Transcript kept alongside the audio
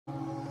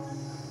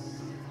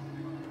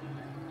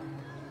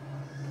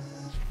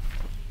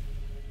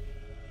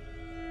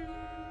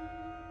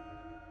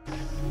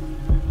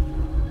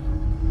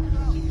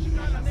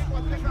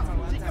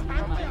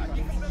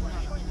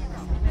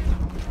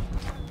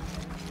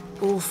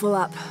All full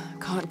up.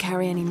 Can't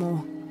carry any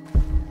more.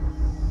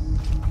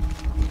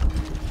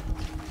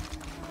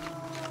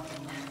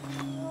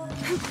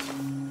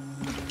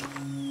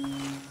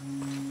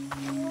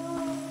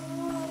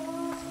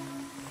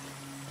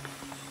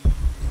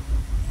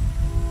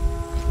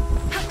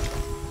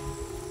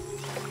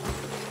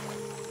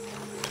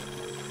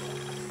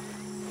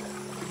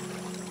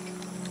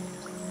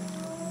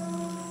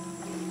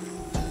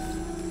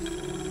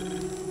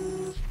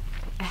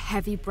 A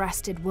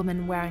heavy-breasted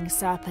woman wearing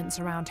serpents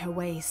around her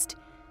waist.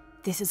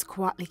 This is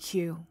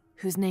Coatlicue,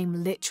 whose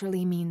name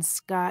literally means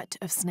skirt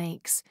of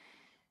snakes.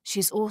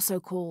 She's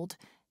also called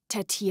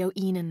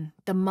Tetioinen,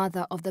 the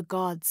mother of the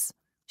gods.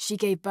 She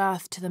gave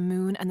birth to the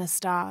moon and the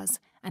stars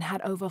and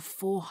had over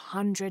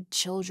 400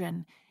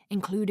 children,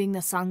 including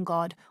the sun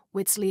god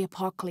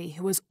Huitzilopochtli,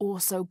 who was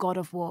also god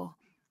of war.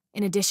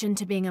 In addition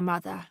to being a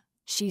mother,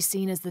 she's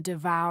seen as the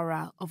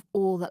devourer of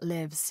all that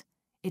lives.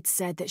 It's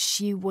said that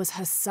she was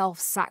herself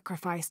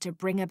sacrificed to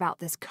bring about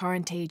this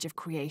current age of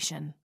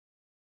creation.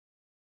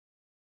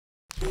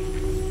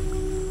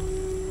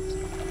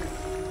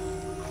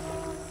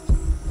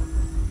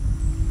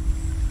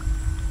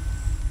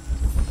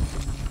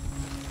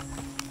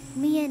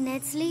 Me and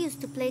Nedsley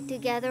used to play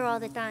together all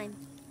the time,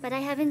 but I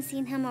haven't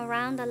seen him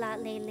around a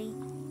lot lately.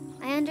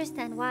 I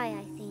understand why,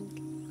 I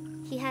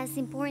think. He has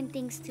important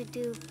things to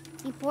do,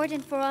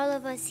 important for all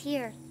of us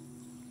here.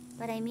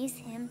 But I miss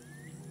him.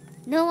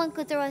 No one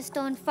could throw a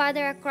stone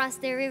farther across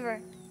the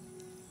river.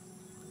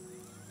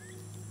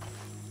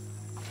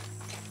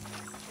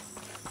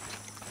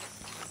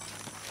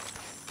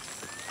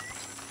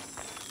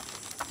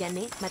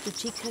 Yani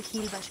matuchika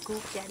hilbashku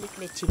yanik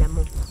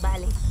lechilamu.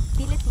 Vale.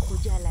 Dile tu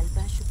kuyala al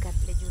bashu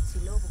katle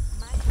yunsilobo.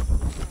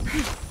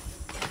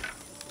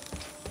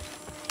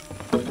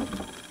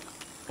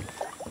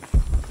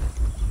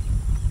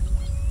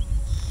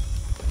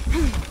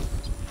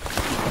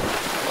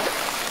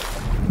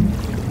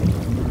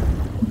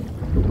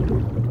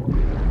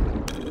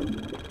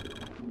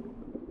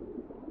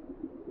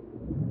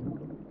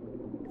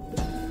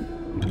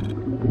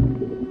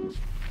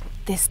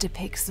 This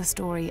depicts the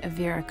story of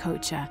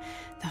Viracocha,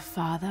 the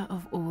father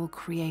of all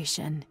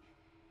creation.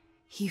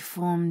 He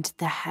formed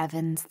the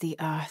heavens, the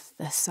earth,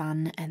 the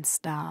sun and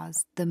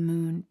stars, the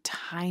moon,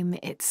 time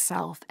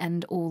itself,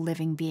 and all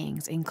living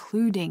beings,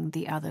 including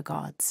the other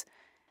gods.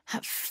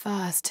 At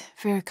first,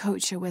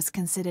 Viracocha was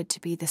considered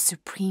to be the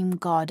supreme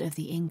god of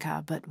the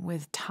Inca, but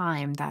with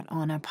time that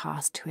honor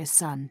passed to his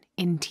son,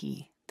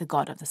 Inti, the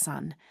god of the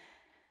sun.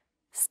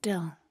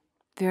 Still,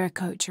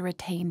 Viracocha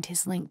retained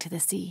his link to the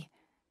sea.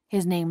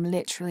 His name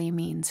literally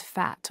means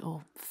fat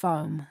or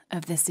foam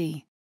of the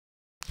sea.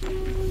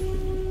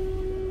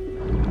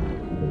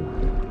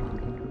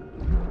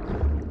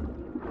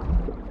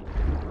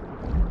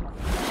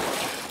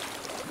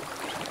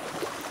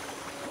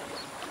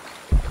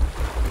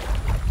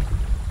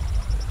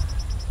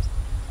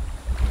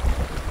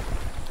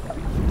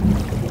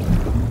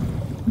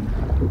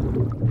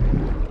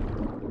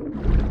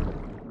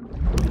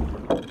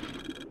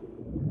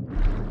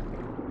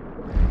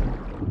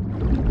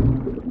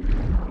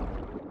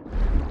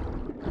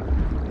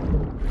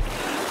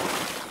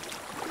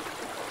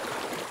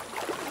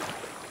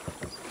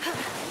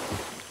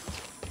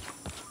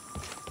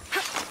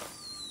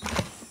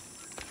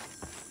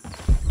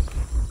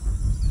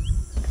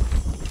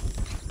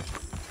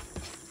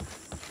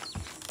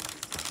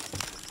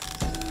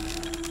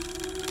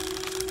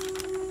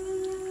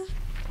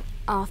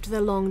 After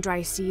the long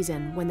dry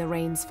season, when the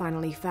rains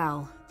finally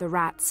fell, the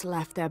rats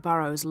left their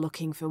burrows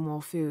looking for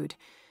more food.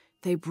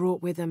 They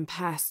brought with them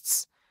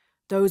pests.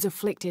 Those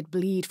afflicted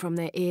bleed from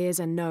their ears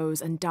and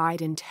nose and died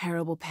in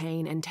terrible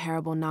pain and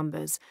terrible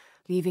numbers,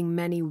 leaving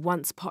many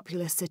once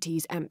populous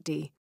cities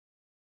empty.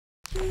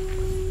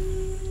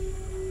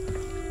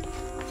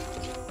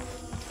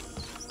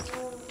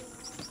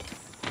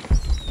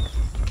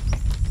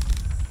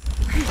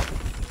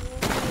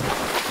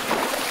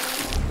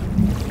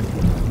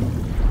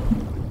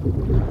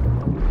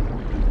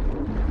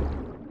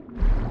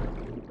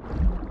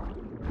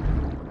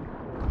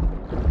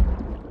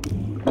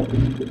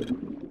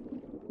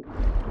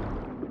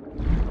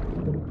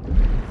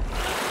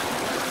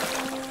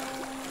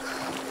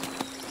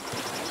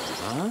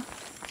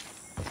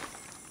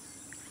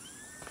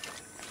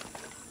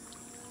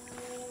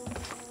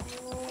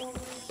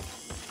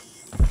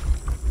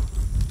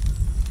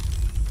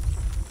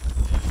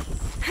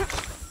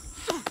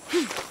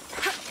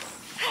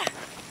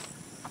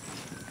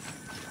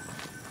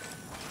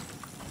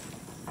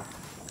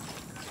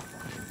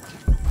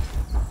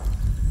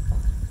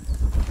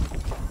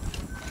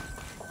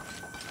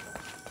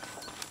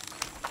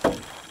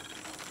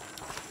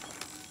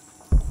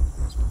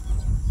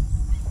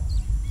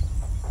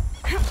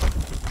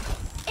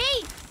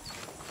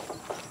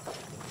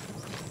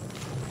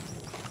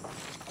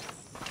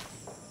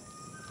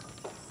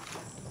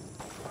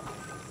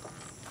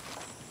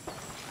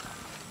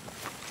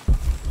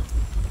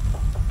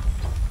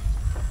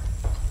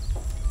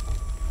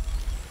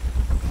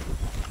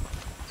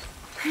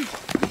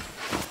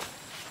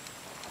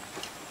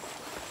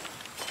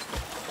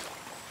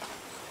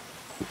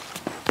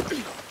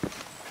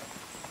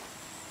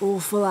 All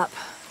full up.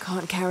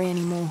 Can't carry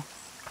any more.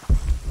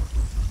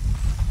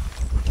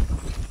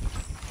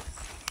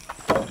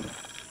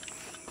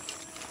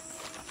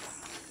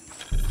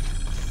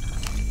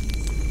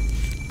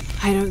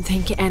 I don't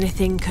think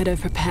anything could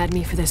have prepared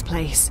me for this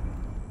place.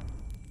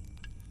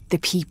 The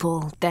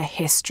people, their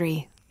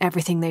history,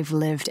 everything they've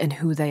lived and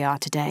who they are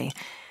today.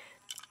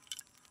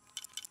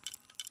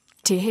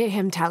 To hear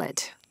him tell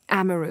it,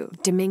 Amaru,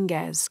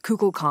 Dominguez,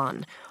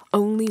 Kukulkan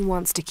only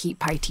wants to keep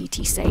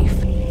Paititi safe.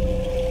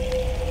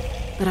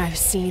 But I've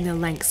seen the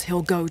lengths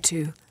he'll go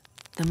to,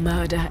 the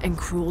murder and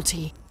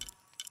cruelty.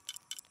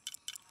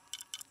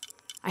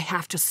 I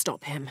have to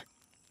stop him.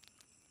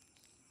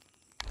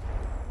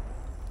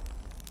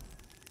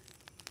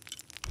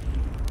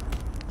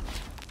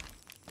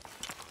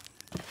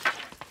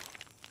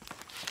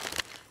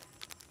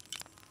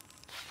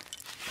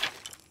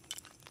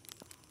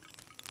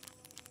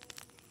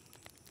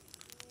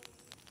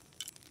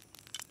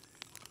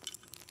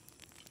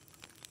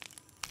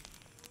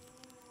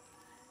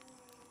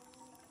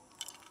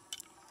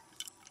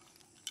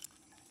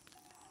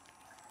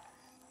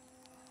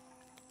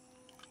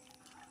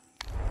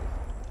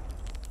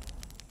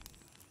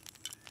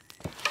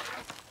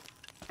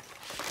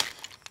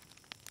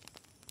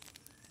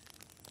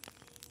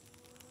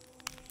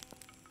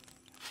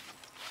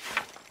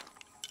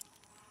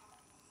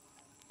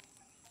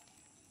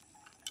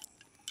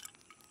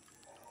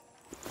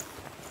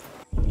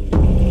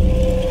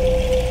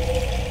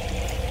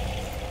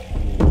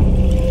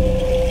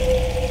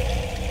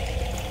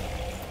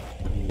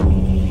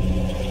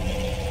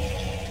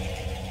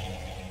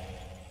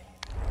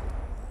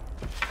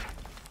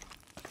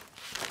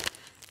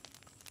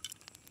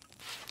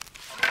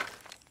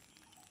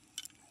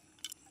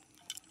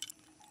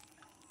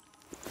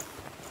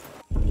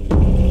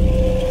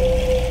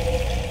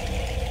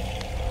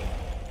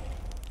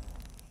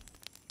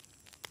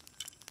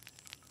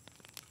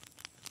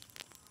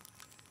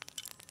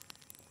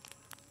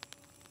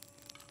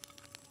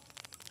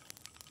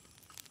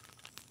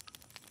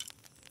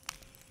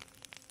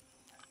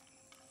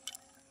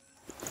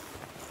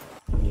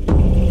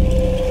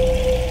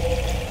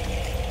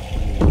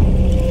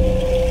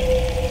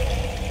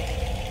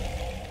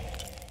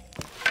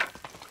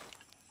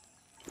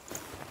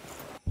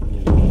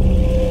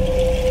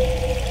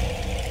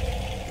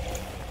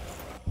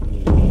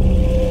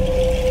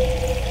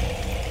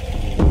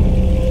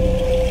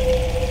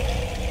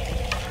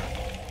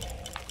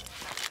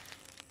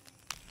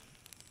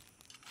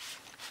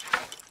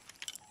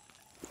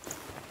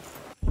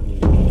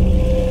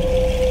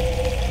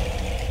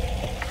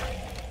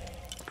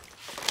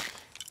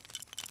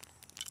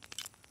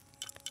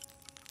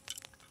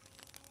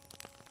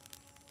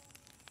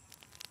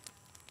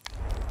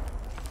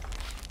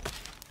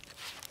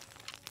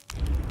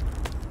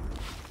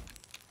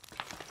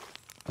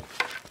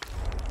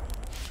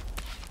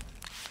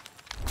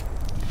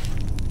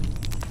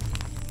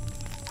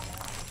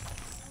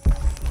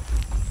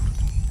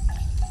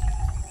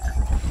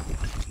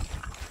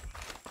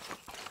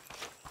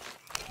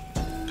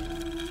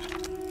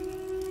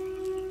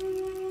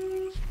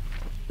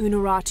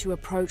 Unuratu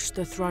approached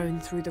the throne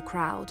through the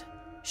crowd.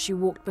 She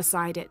walked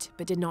beside it,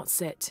 but did not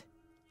sit.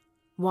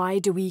 "Why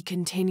do we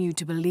continue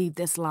to believe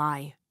this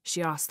lie?"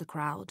 she asked the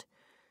crowd.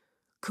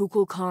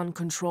 "Kukulkan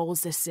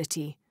controls this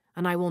city,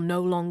 and I will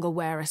no longer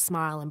wear a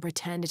smile and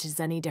pretend it is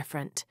any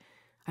different.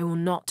 I will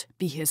not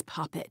be his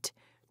puppet,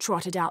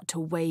 trotted out to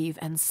wave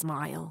and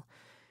smile."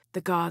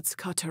 The guards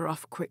cut her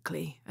off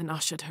quickly and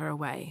ushered her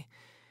away.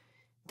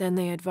 Then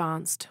they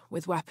advanced,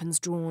 with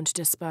weapons drawn to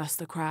disperse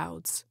the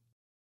crowds.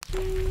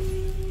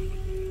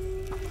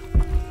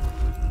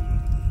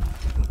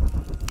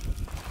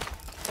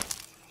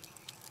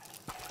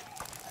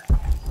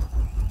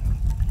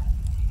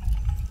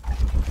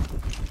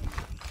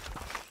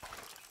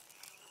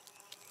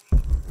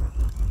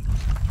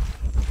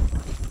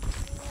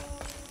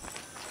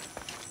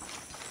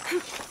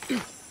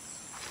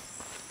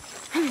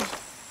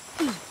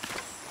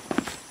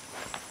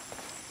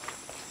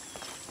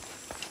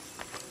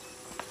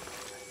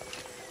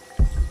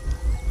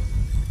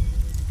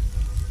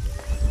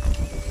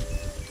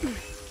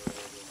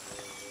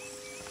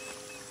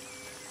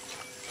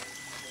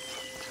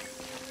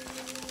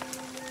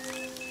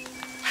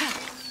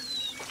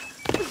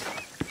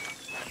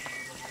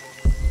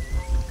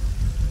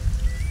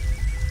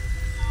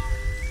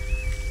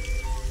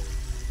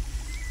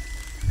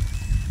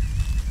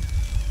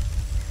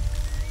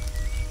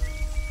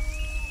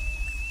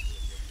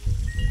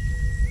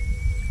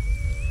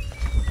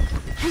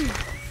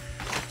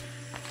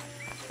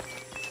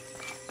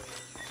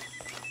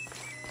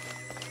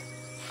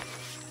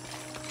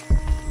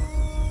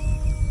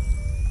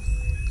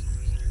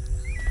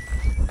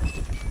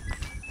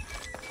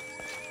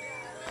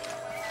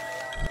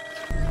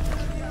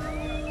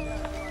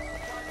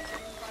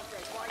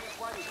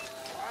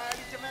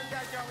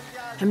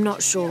 I'm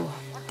not sure.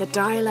 The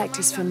dialect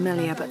is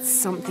familiar, but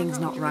something's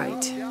not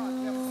right.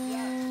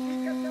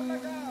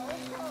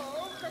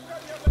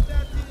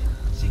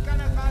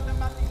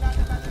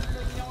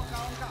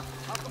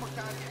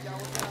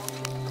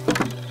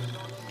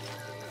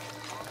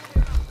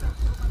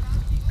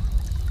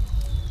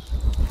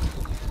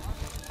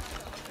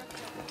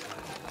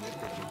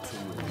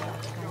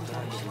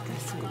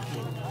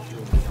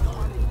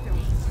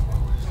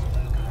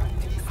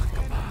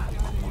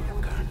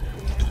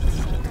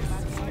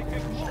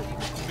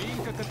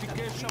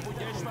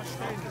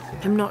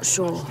 I'm not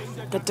sure.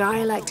 The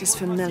dialect is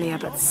familiar,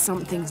 but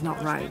something's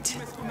not right.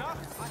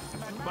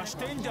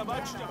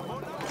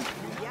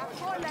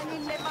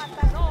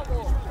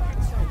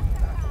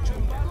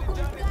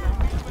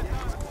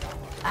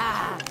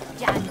 Ah,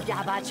 Jan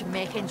Yabach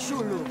Meken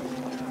Shulu.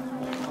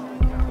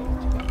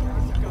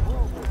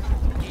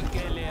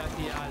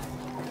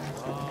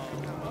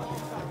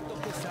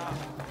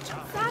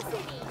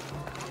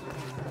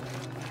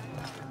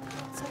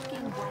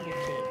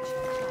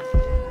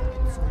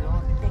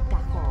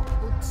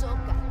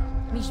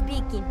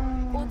 Mishbikin,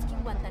 Otski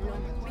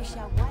pantalon,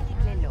 Pishawali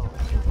Lelo.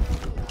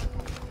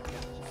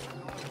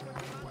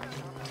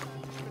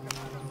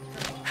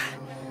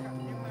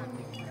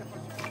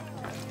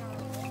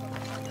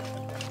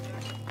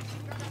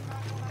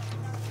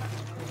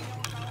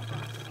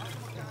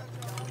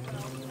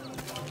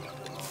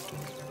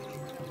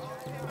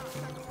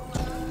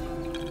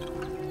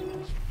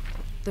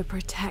 The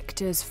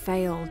protectors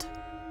failed,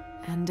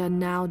 and are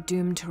now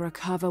doomed to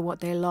recover what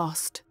they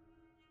lost.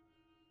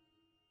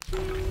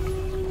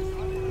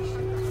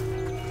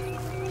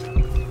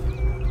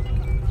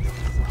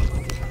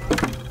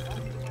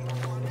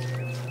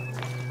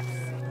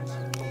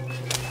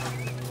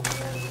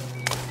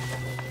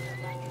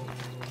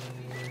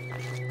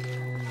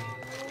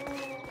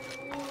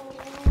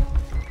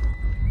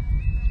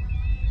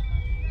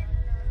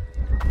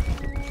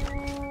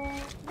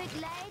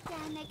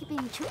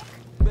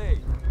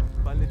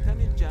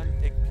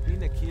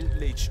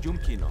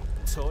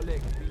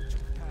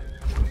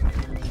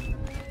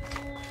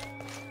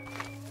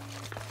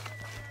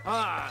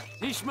 Ah,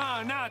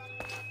 Ishma, not.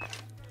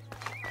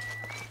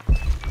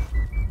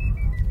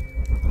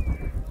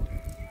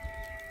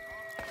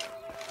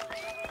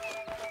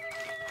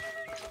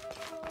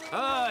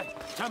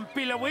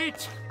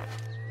 Champilawit.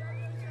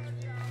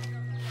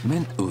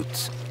 Men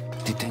uts,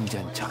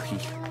 titenjan chahi.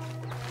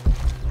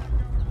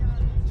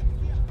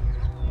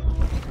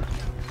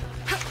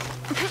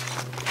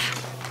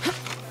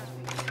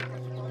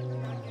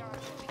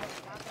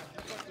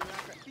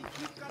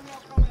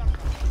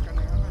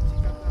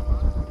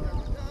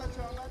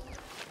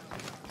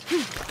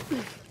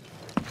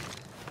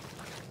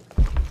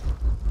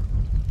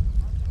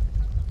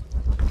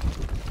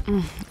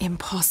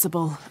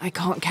 Impossible. I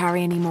can't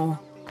carry anymore.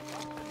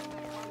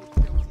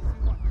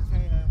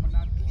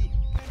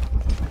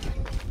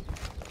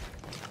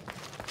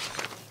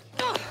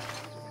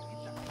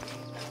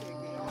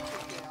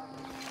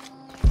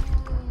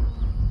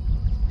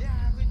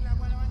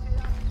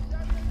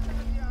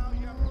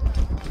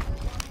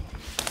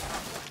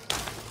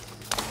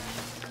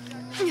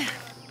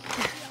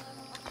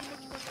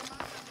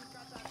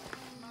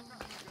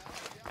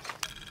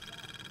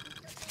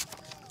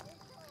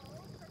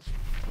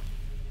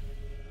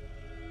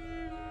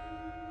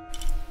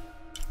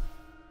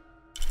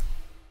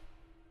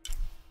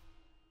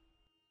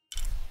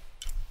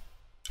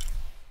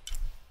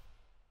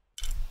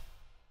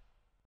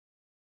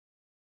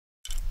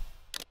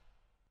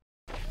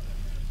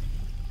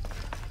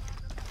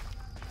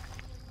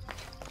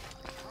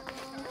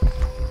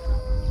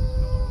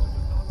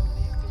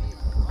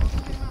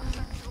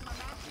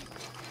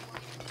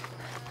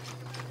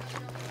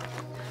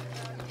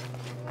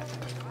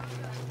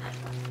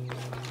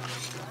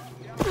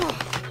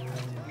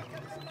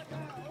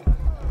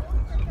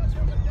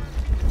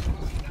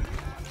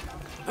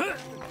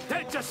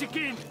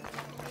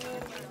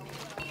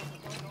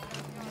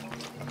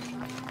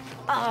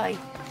 Ay,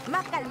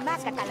 makalma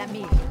ka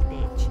kalamig,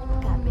 bitch.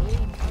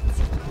 Kabin.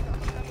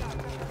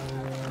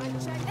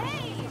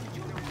 Hey!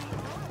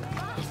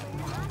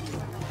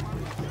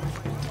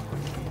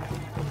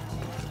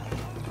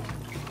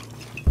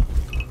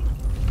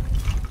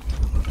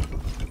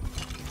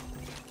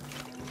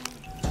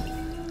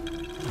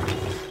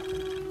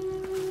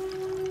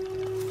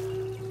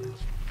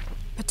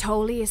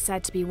 Patoli is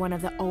said to be one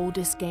of the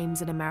oldest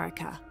games in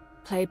America,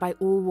 played by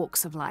all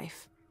walks of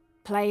life.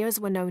 Players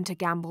were known to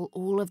gamble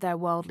all of their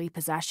worldly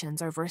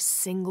possessions over a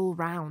single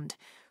round,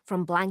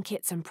 from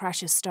blankets and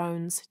precious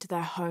stones to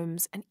their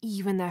homes and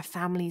even their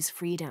family's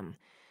freedom.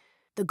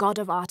 The god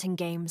of art and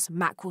games,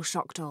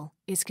 Makwul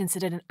is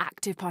considered an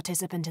active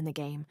participant in the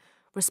game,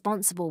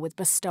 responsible with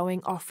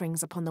bestowing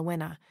offerings upon the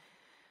winner.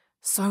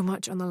 So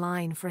much on the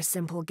line for a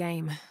simple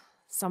game.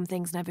 Some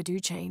things never do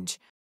change.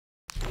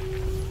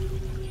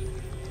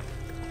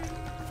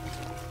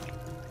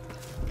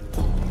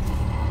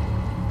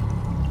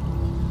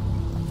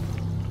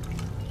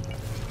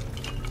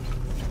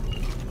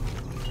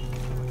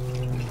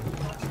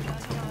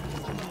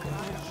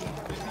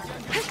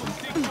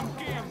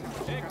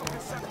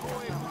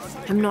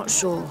 I'm not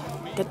sure.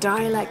 The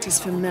dialect is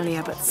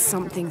familiar, but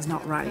something's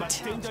not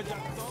right.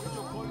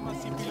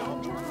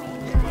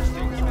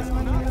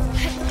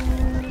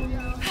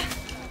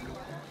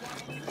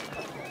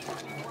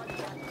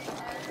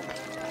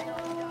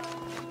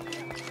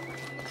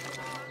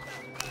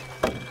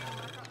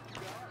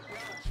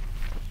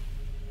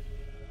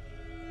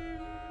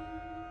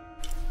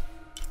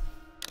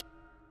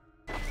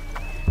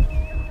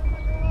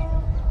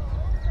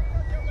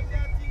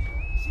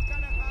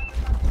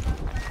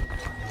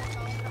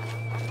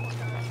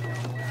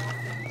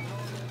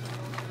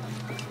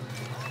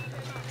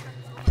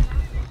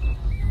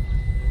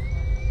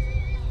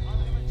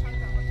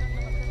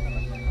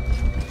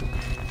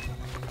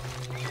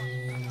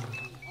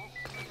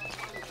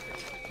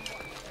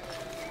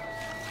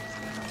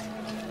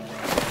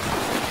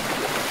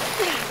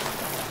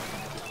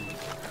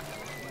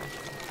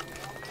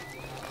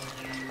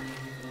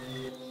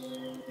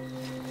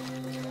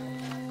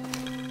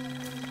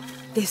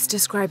 This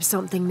describes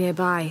something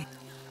nearby.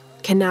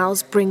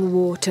 Canals bring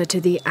water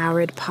to the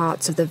arid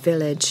parts of the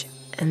village,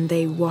 and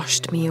they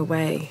washed me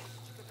away.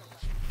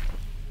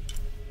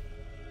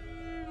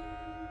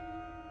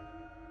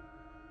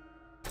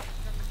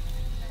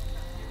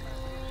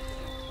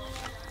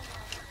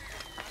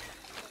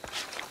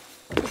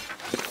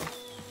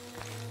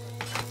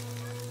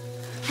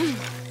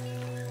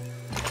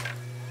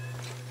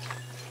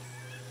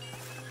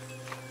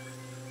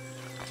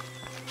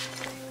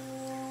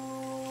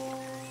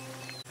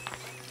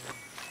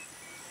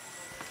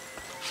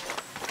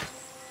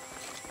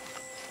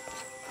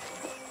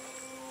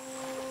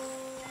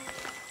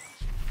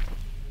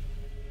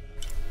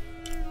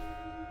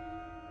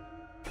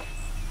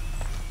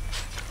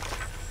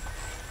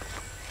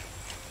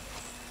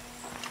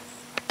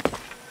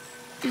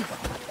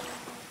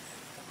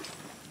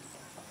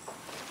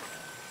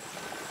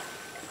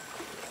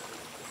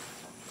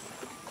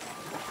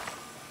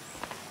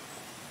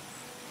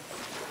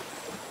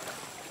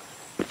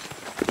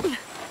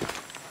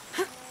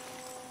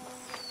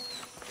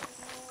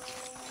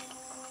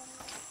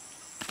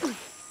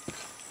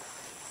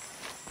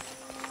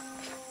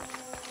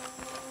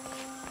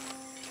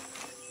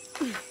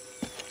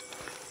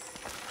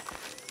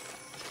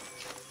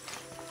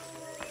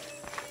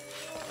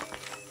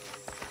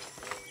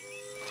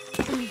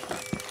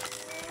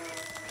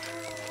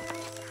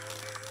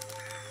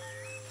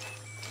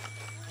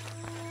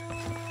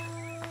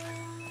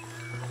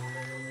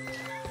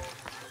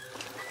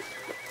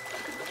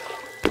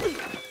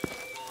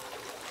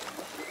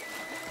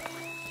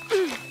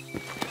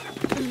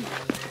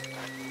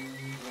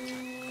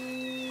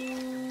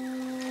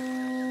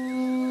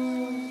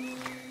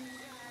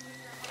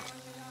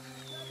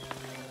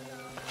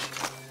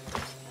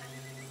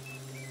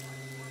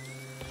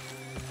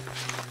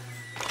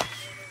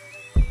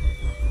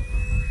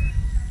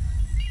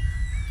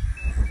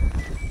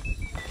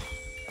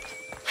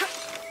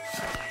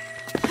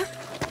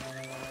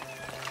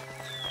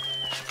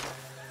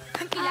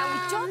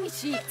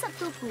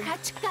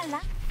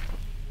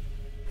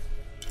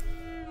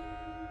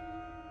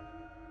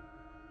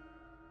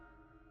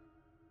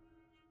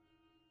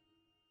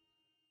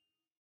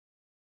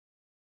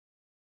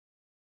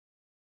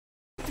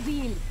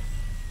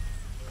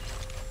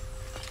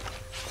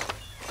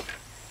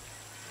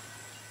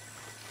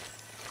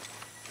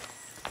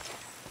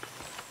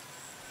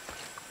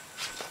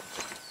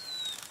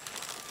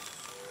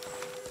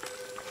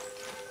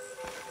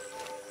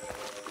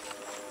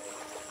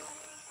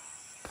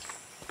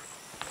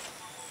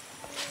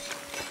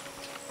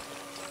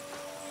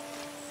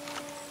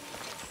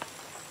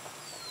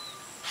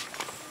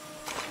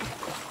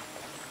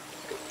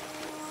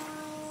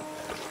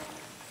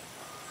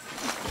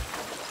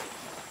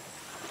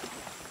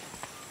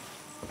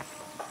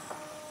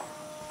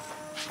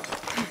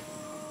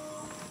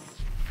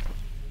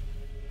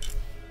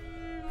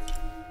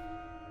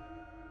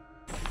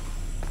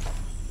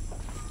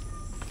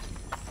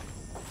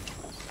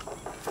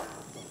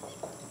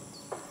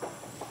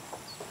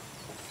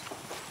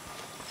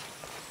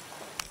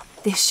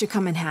 This should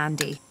come in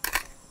handy.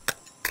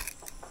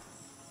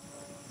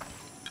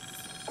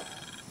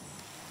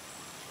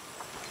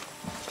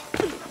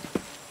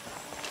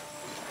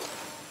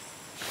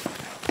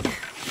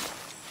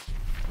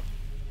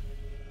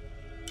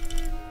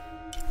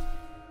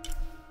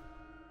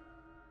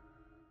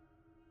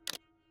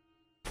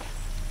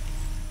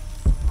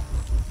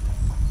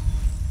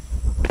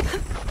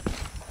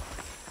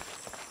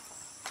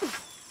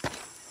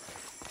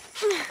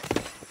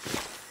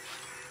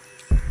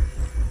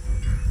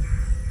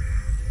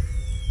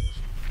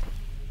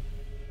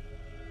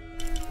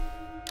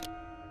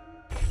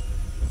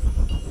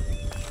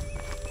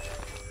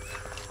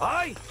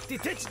 Ay, die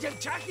Titsch den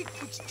Chaki,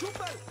 ich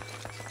chupal.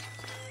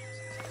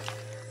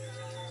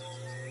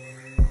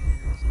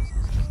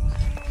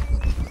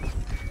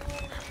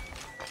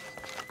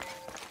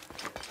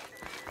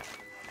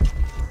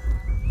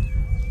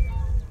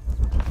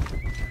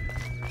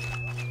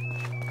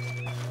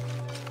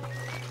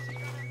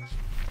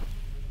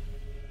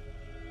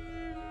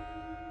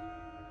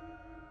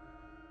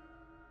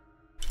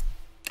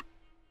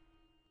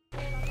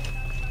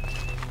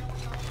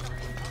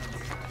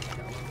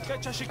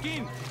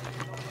 Chashikin.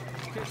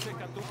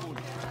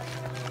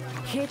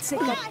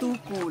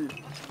 Hetzecatukul.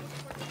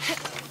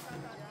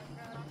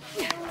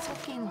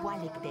 Sokin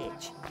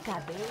walikdech.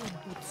 Cabe un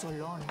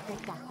putsolón.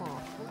 Tecajo.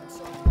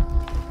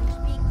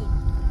 Speaking.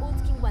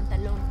 Utskin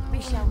guantalón.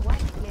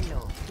 Bishawat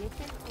yelo.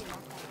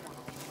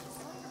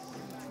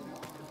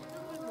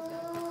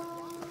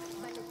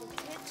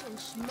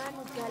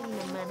 Shmanu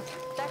galinaman.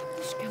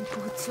 Taktush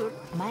kamputsur.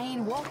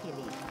 Main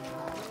wokili.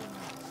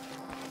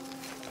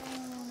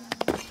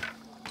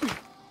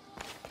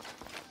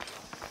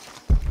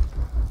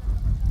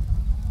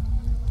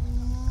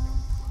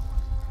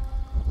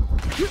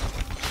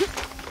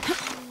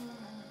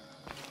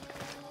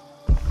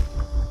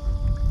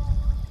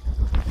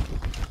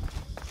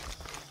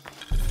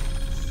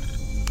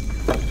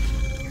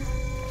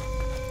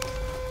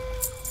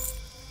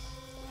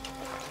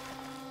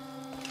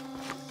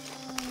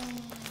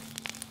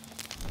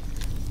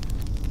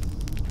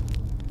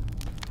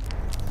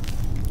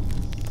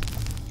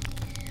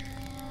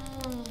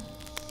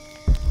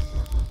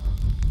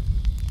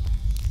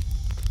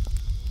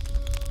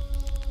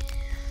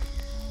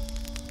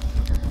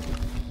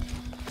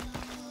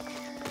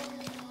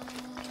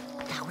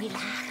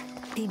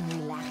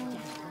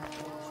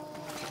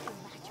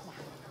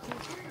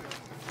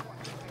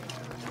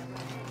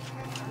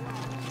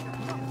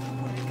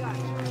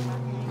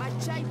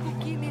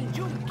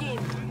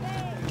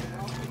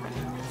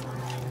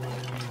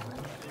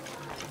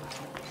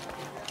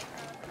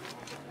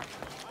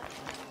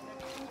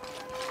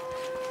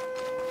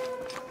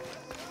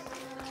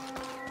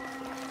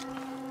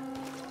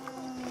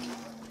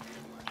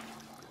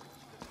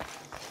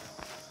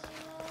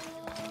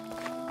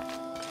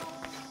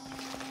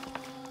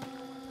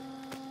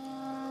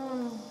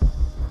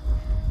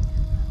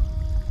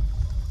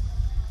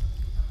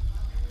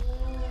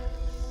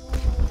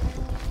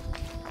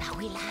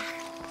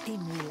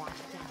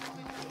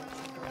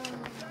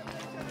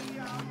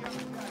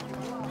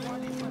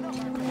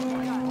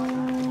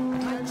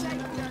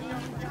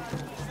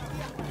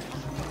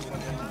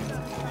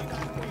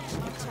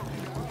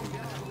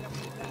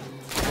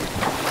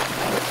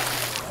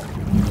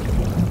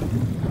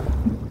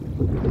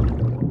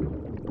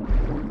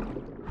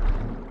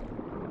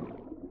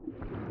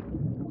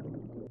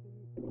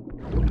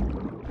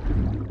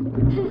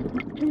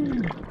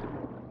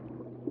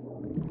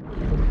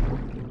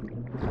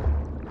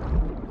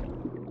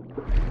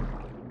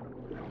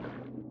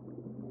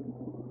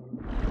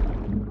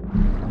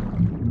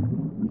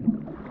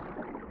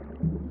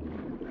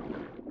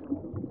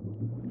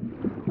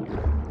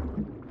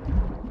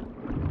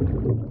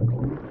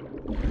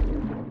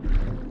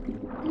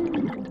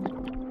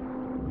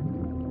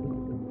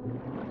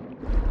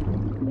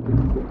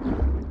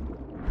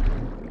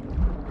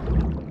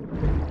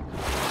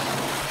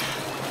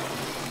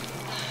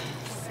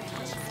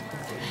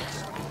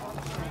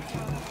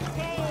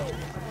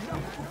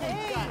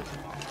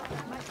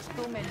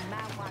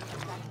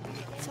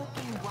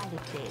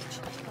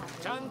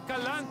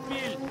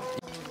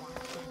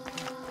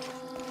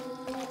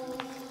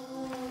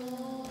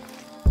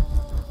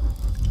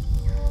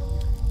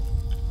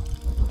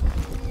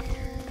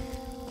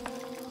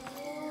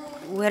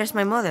 Where is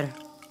my mother?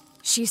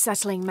 She's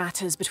settling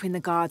matters between the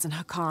guards and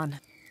her Khan.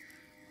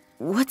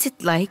 What's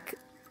it like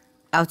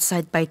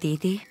outside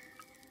Paititi?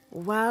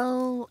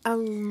 Well, a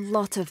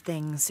lot of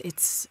things.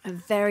 It's a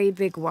very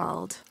big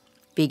world.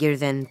 Bigger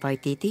than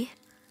Paititi?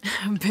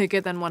 Bigger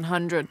than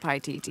 100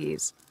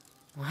 Paititis.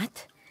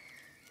 What?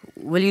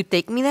 Will you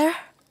take me there?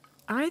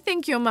 I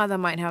think your mother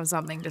might have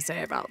something to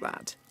say about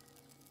that.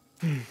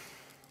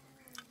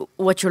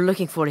 What you're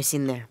looking for is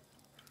in there.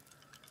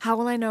 How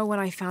will I know when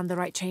I found the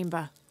right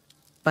chamber?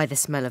 By the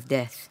smell of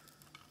death.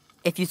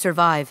 If you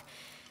survive,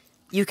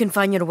 you can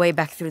find your way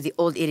back through the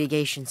old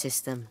irrigation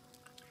system.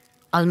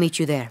 I'll meet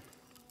you there.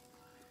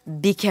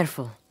 Be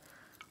careful.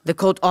 The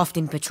cult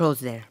often patrols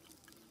there.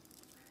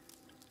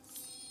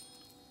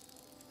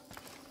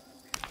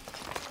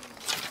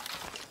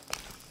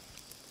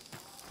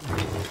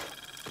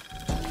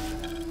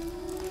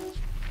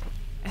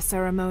 A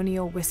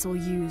ceremonial whistle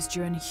used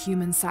during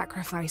human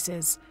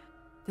sacrifices.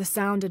 The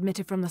sound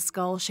emitted from the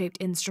skull-shaped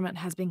instrument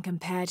has been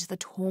compared to the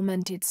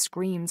tormented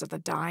screams of the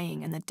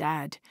dying and the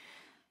dead.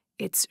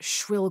 Its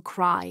shrill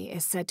cry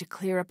is said to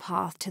clear a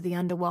path to the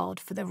underworld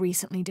for the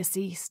recently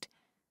deceased.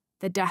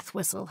 The death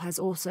whistle has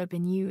also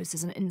been used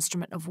as an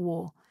instrument of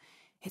war,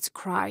 its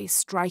cry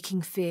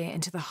striking fear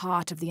into the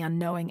heart of the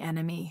unknowing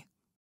enemy.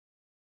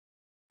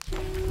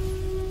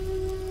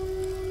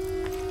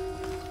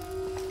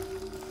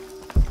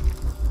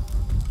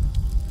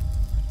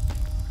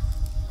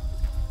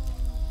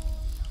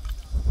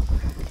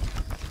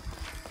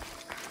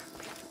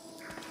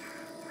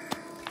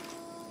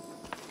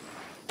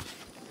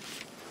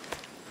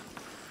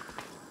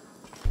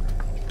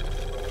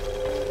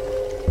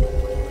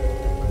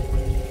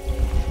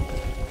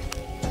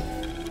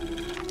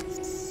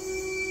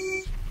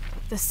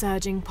 The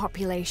surging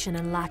population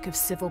and lack of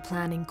civil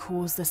planning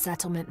caused the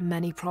settlement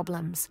many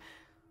problems.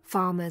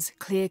 Farmers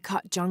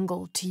clear-cut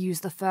jungle to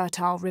use the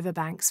fertile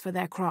riverbanks for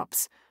their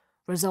crops,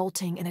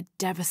 resulting in a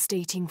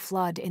devastating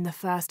flood in the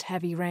first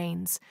heavy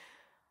rains.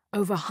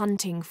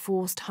 Overhunting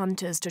forced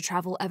hunters to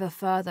travel ever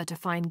further to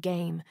find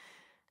game.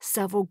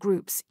 Several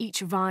groups,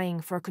 each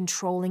vying for a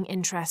controlling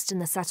interest in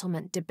the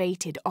settlement,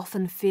 debated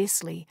often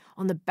fiercely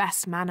on the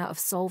best manner of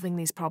solving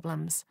these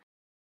problems.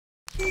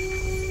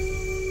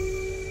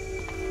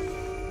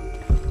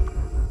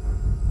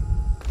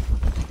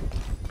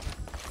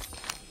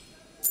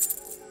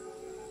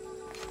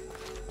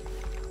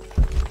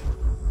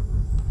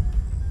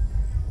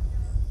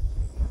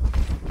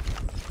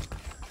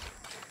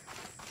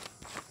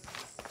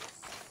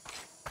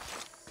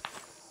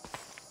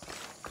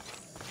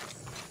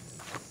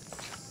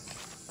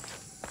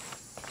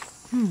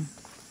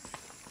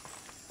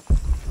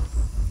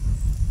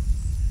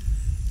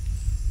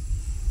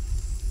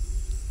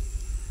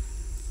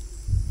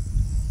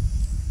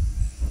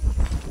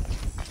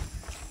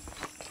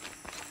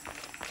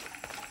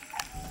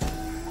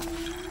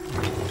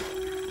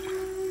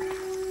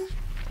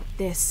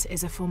 This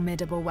is a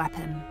formidable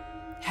weapon.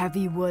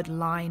 Heavy wood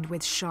lined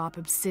with sharp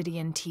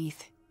obsidian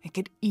teeth. It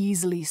could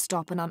easily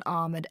stop an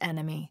unarmored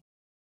enemy.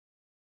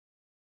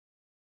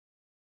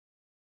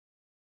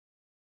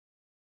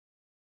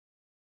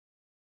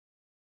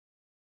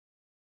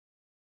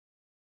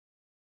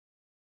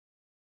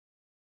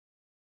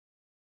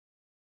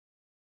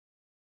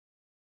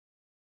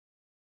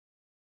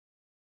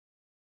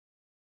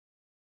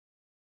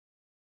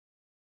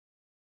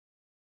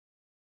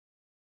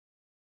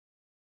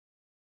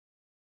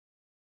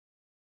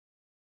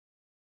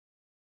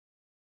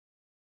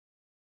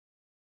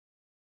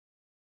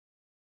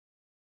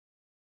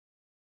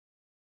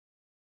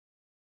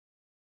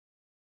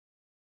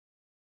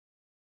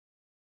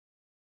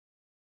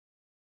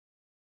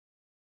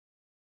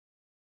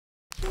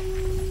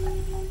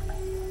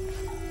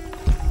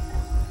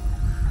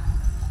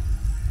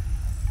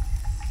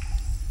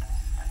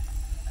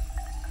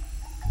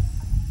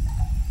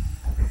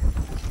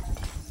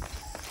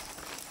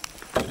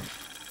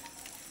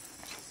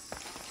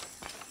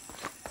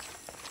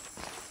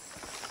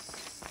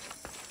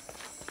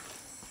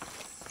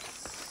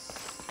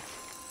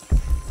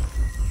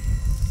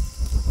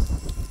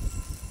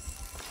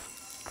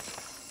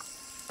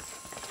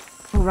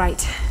 All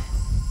right.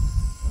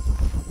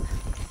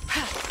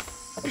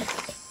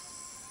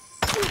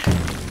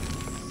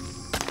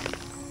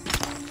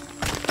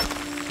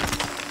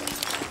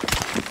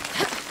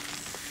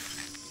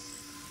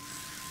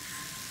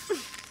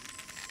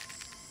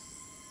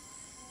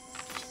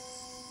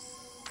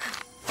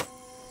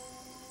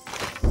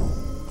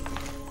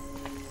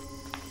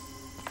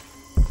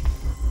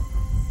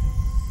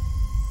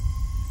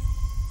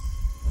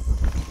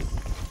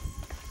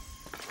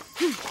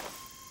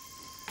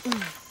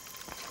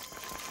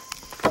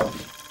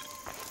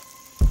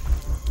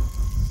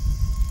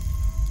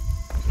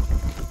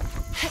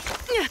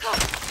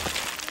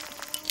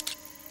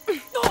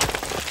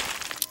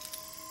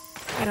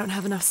 I don't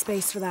have enough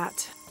space for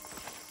that.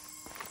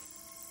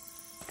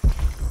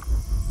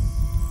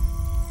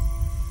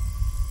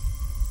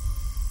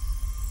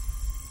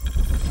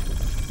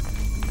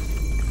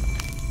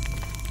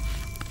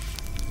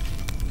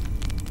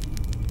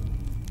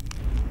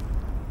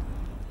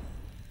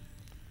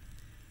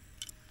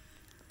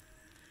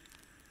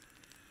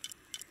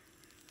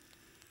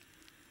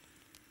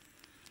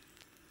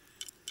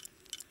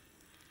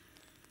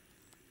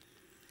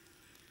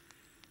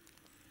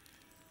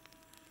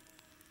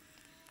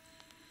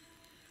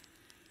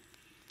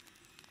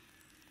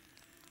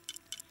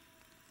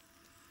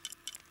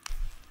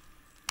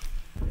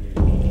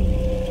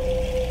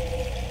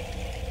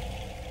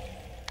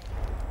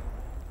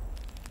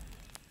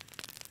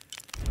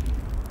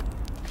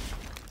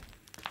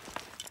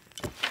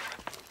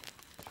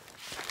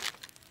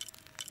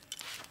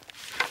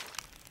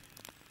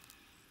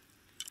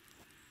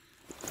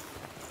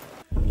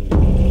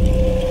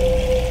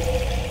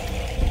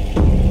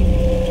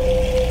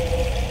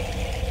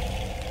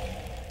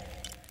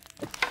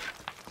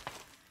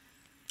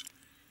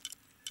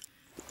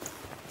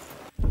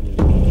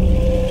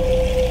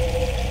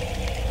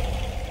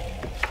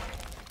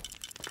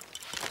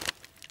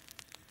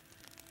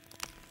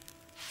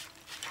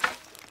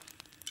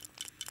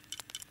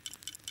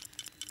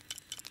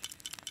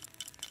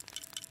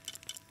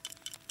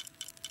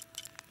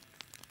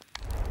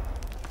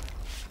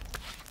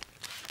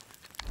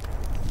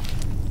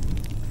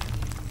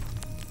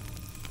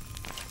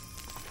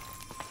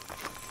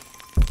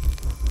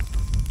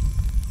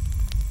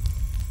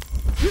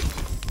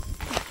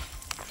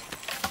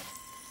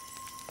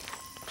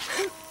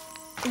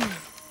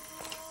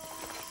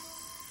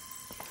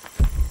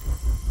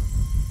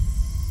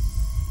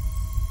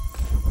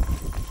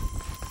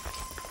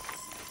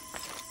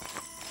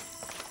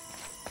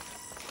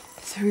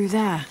 Through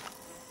there.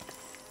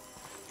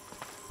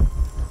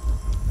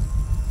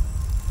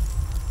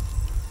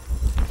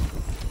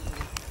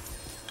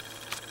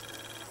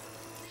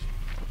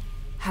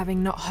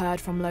 Having not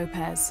heard from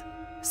Lopez,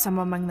 some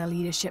among the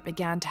leadership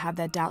began to have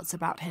their doubts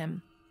about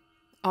him.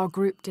 Our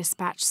group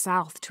dispatched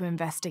south to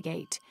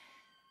investigate.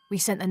 We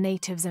sent the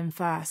natives in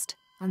first,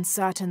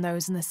 uncertain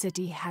those in the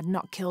city had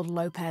not killed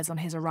Lopez on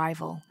his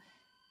arrival.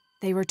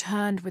 They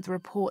returned with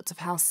reports of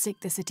how sick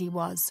the city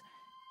was,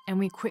 and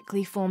we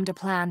quickly formed a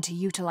plan to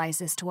utilize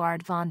this to our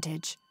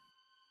advantage.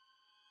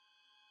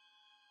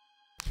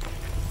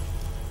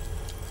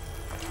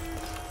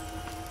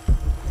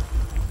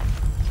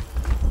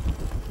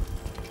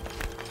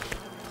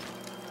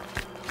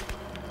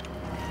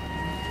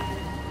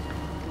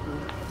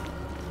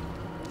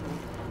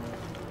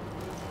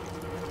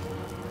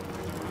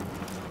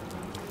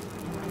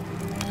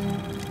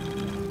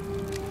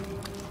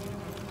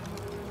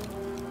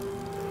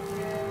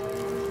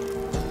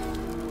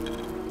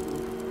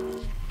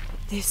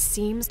 This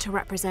seems to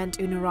represent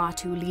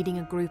Unuratu leading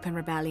a group in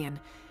rebellion.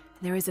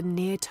 There is a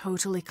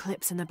near-total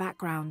eclipse in the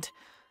background.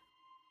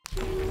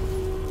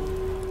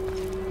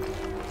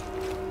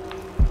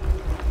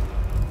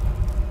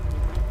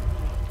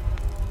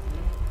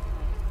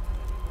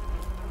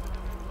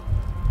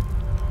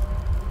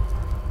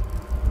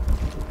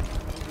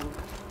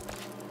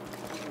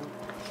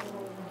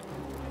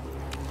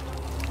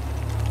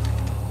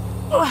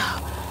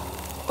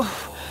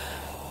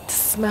 The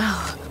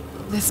smell.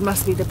 This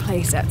must be the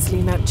place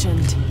Etzli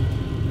mentioned.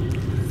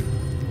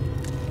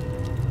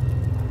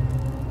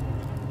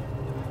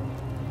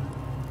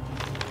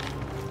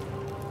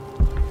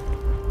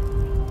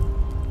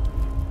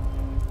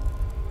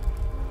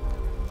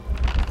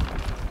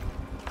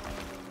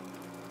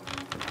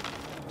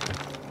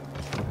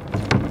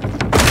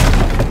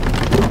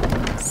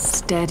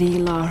 Steady,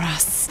 Lara,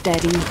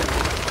 steady.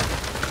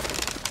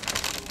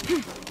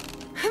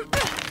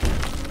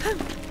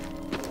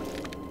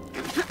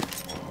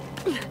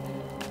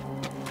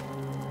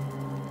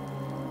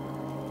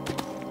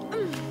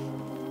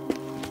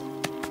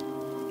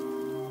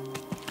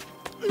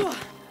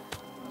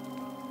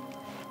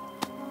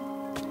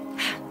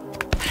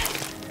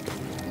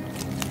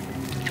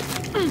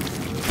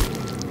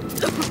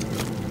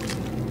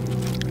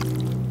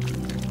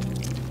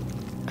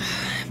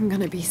 I'm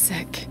gonna be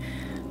sick.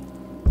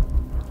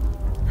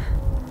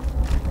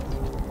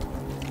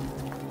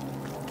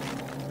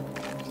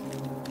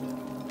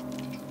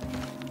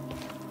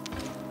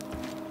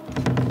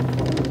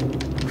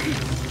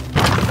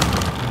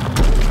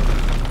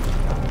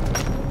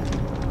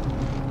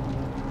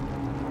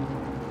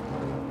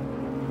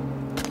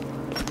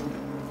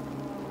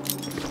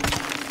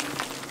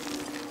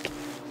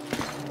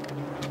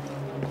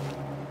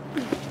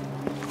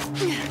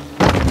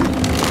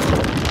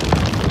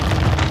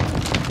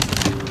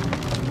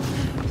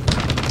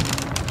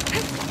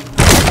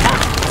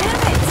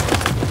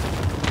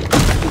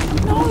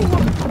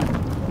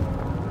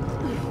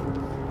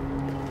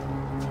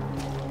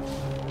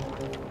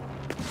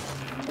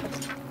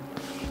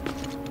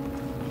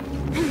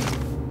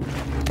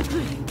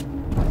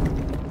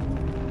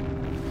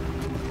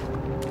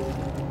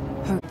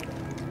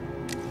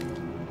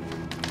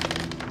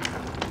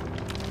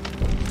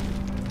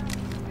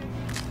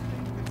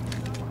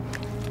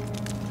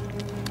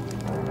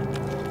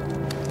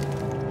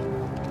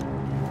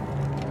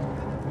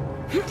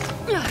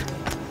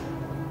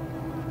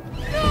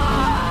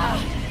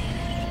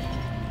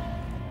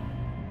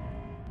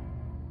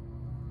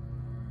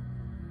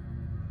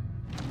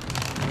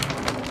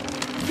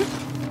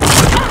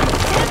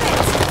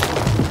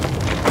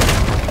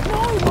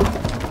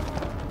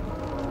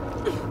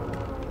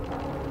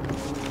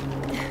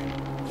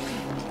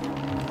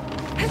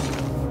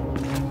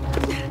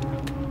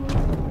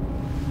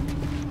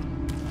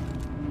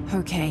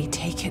 Okay,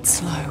 take it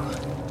slow.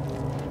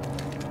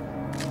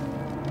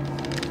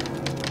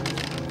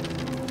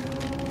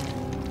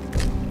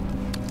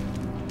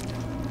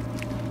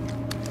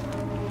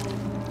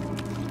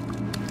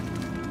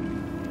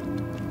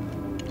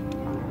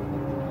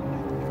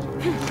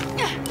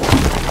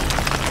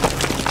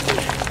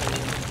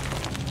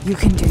 You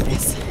can do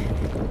this.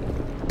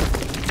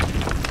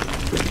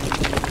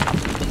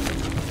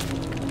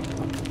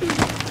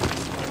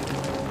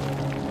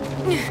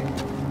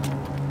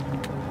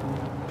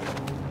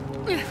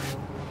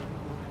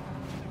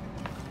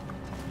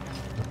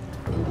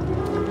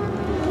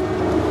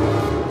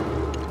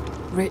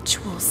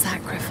 Ritual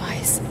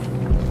sacrifice.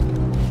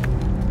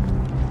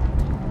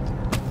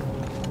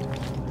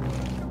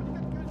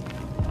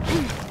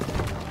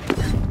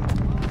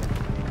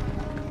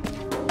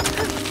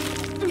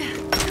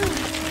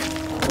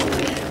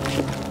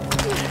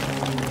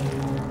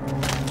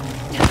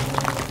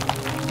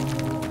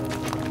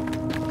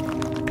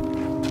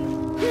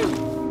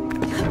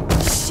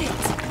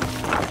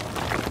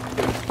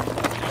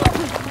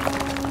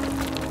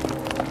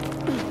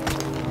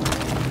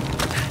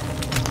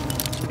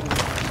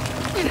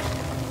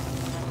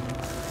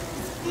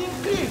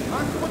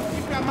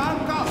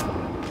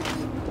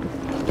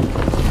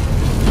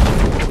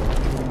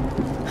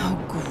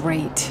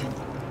 Great.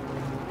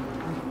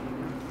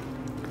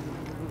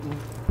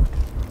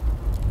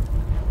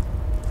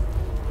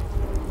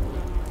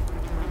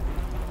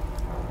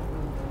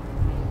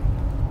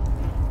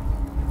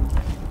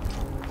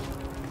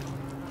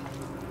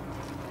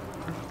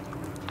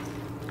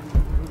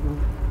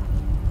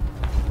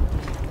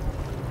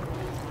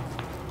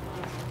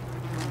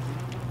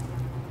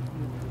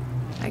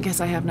 I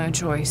guess I have no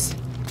choice.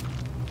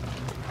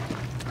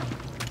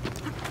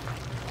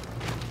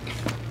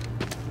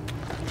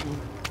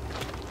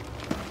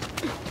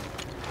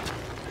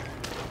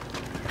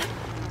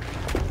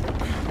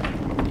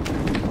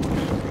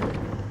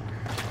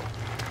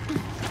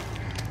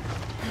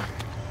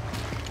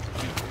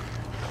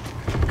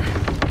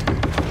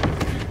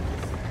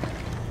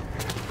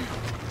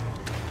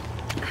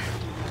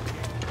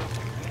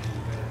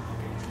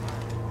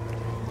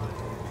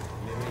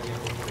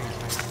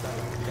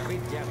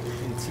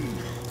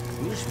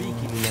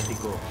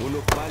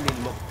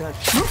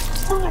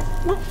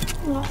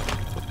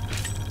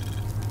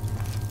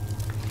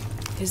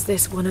 Is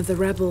this one of the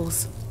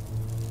rebels?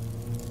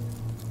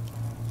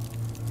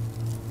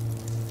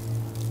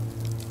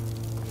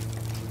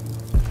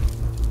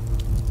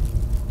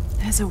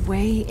 There's a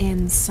way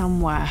in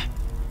somewhere.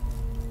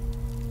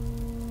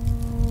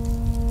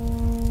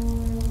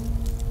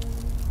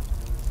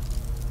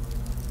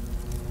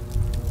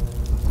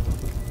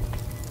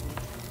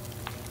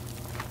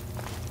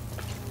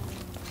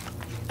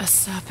 A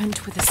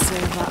serpent with a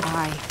silver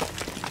eye.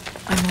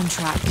 I'm on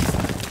track.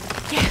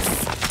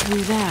 Yes,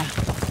 through there.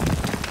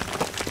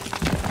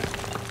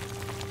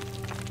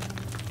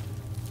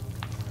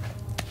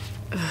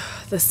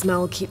 The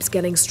smell keeps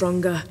getting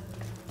stronger.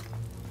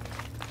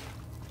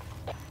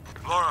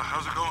 Laura,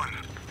 how's it going?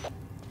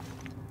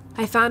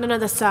 I found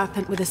another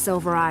serpent with a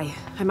silver eye.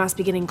 I must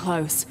be getting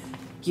close.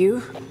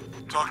 You?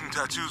 Talking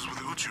tattoos with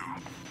Uchu.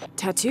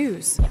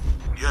 Tattoos?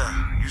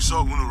 Yeah, you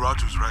saw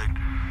Unuratu's, right?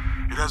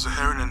 It has a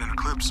heron and an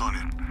eclipse on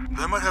it.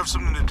 That might have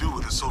something to do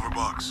with the silver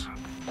box.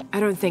 I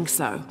don't think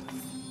so.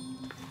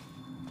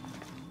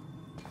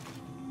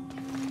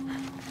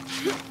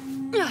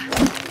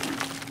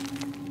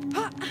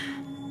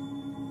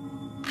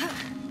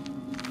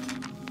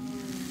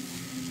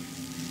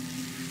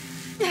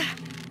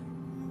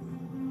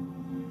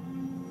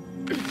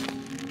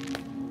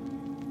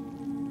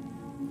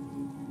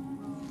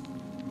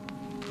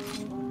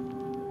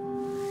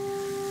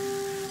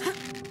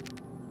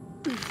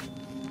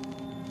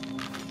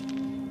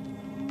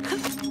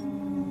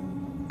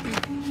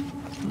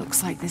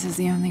 Looks like this is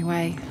the only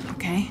way,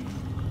 okay?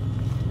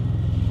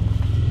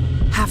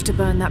 Have to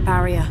burn that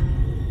barrier.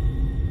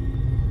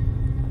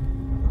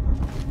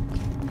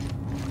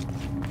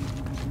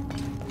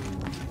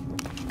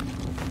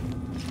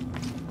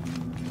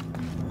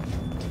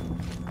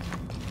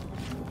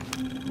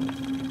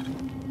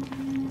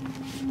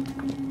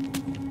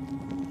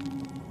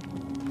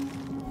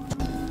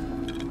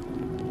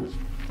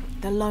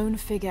 The lone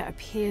figure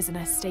appears in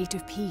a state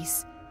of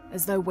peace,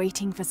 as though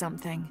waiting for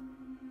something.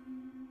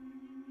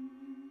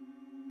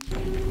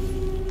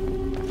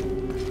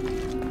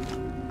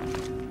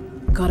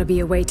 Gotta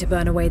be a way to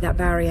burn away that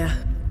barrier.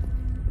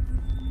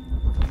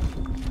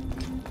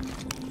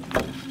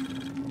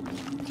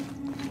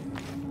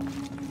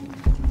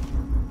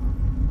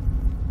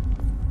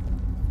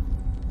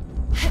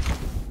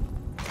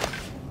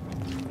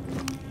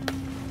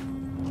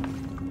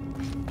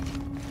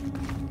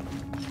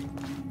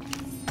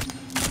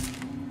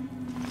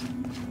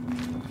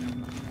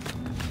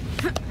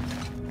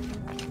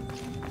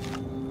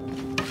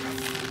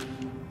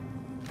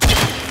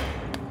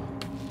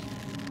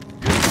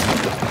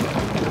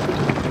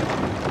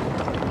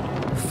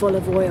 Full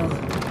of oil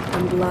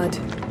and blood.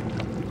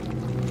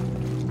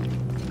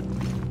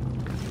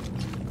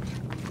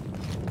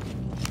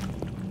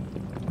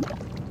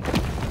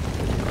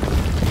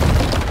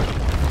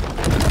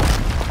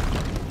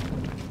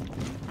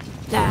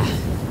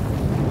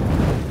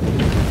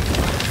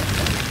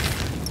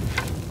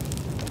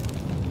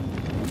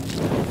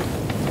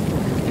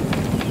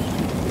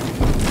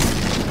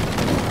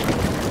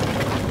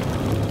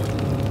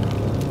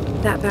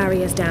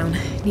 barrier's down.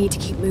 Need to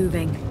keep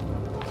moving.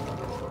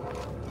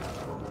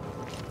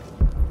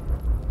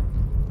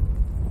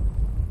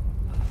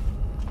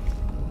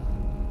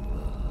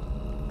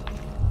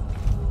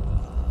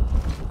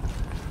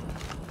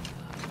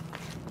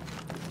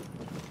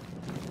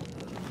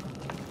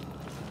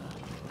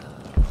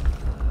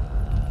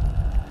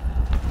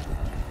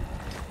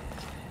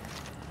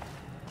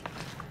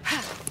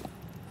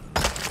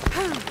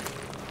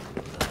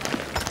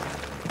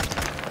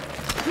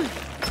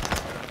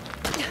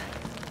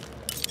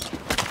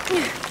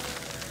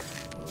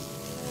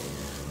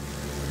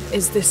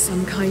 Is this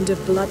some kind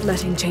of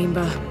bloodletting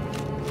chamber?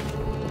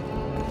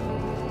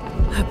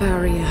 A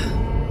barrier.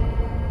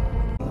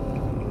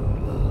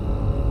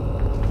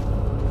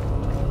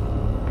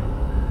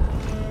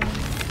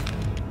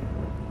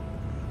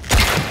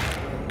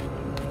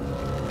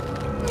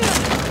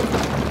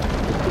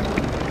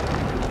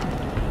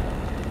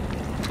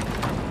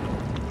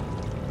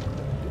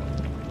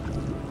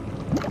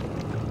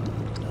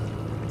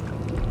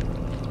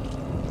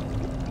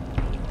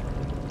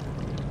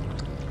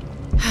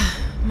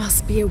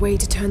 Must be a way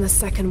to turn the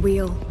second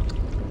wheel.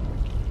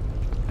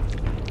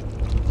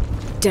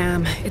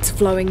 Damn, it's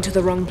flowing to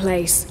the wrong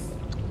place.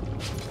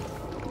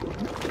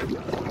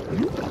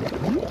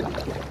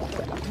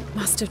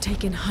 Must have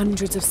taken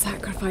hundreds of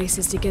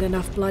sacrifices to get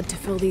enough blood to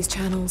fill these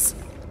channels.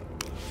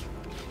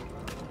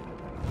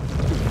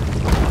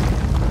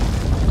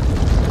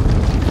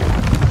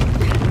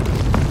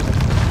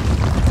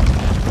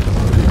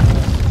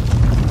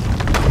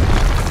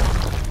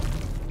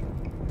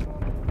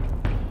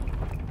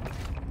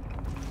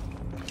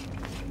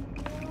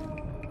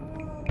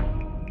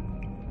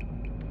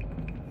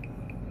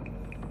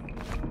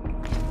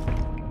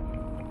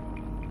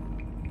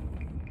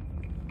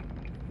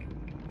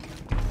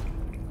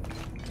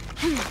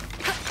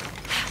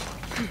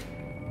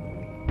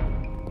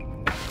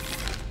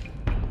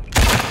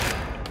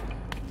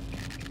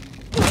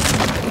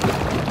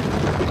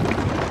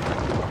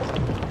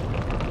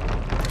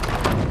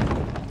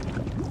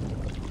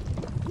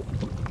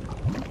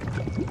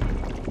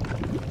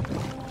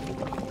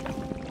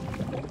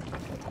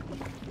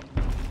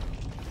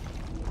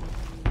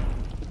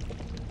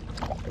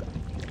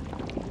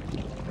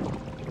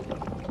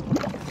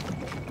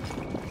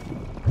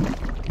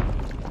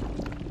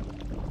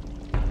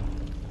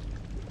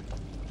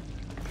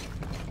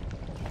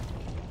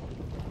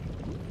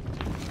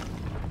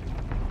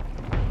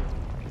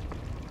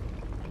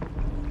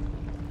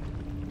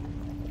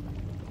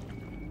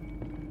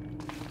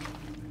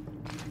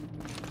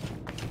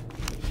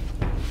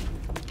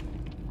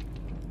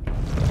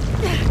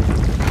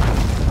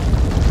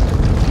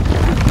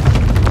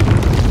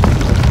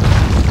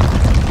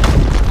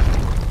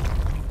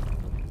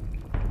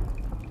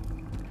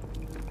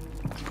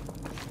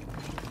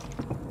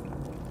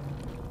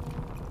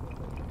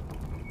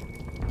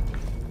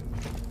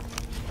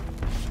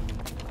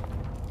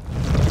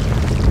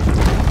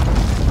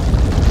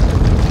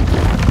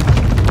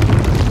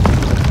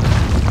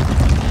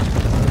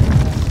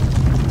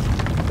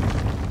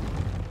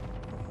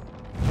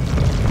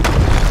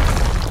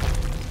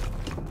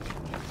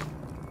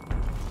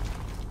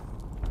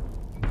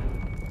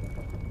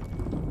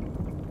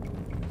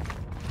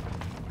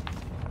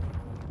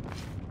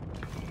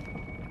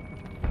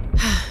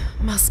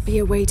 Must be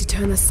a way to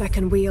turn the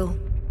second wheel.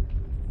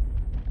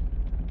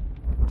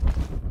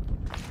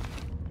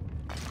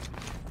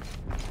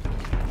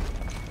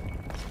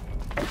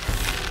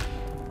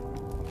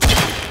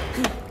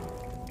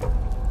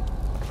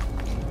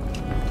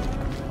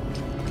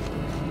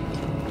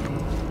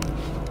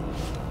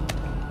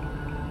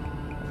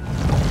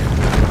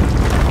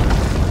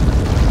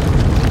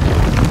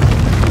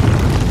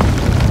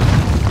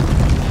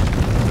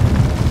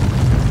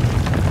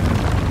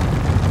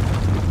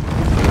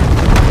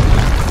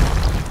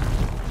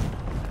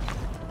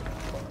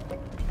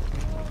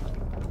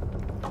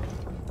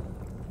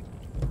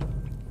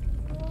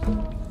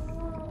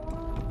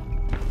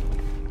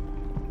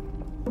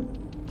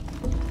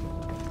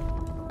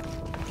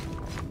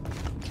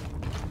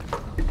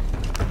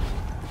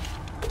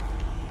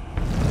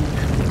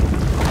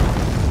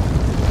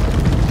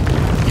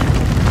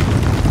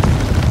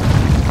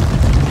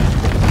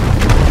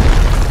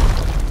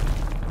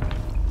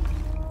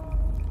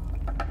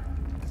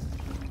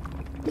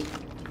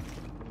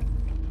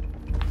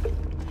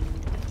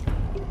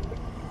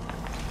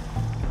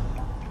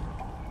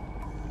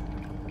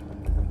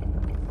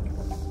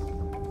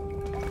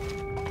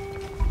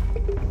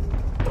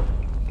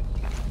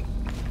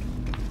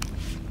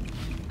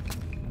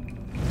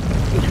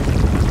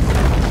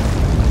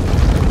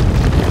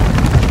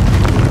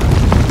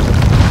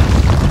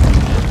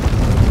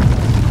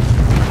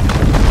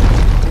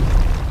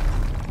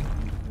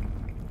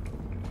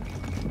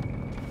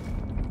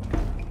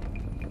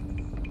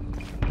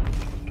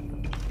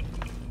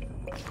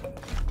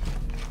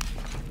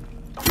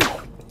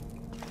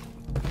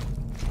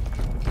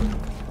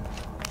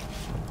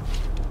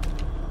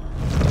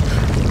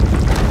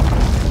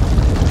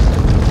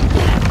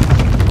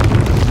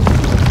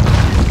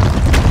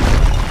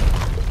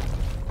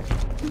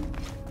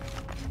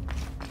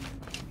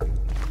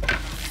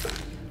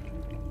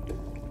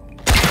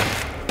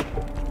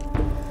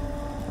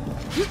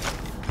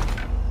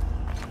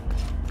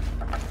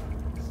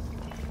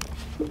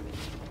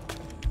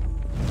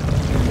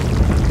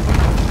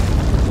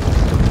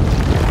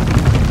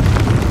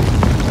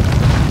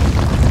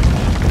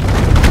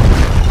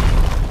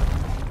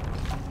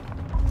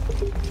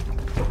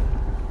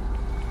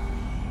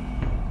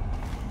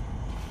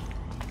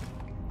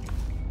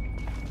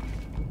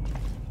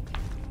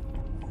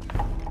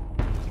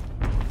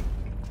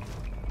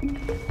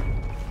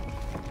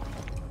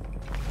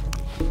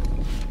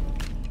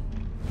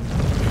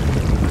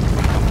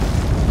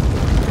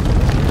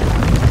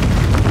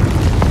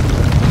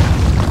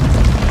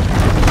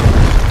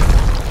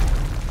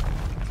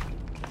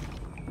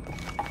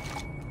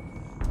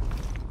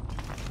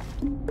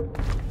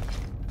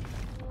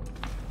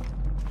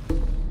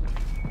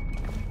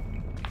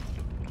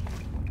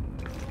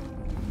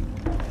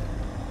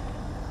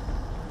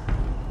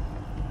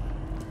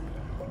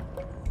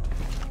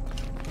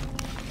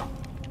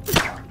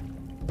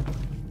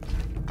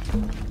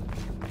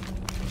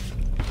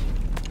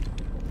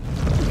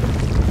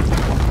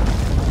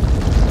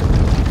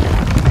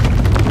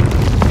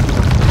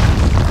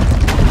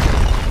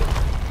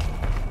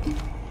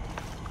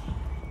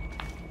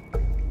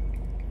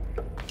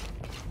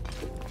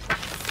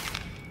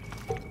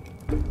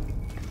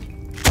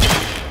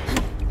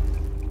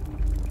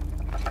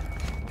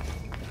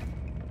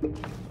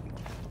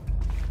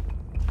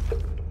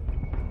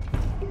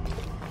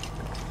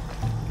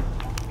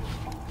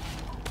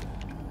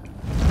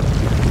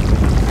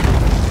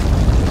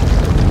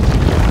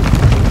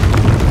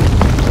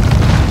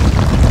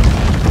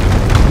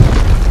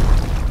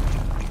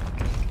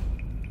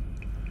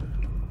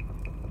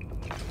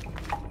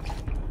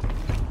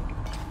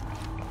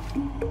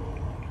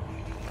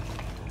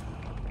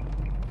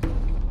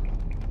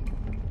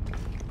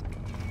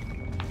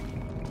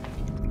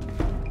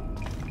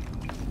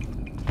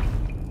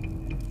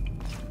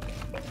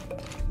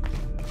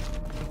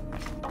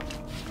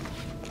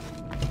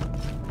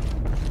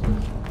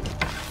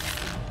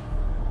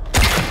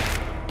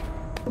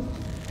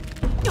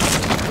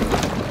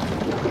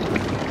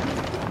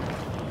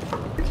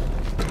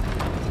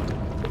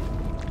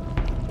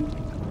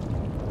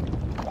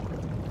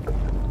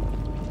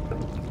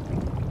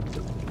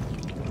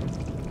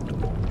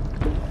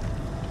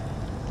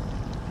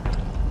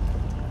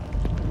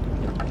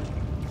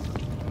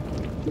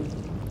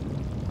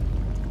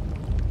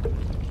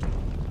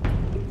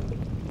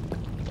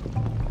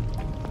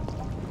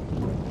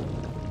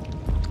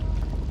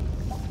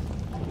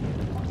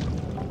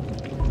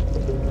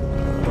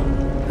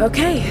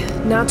 Okay,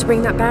 now to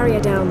bring that barrier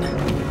down.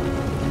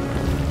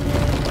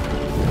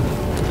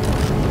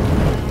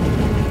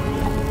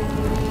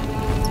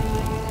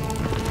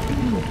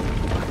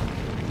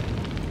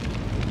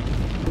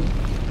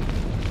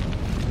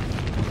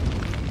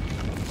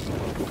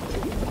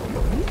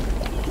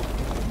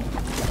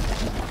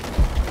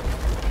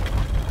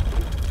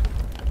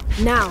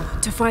 Now,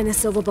 to find the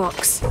silver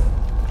box.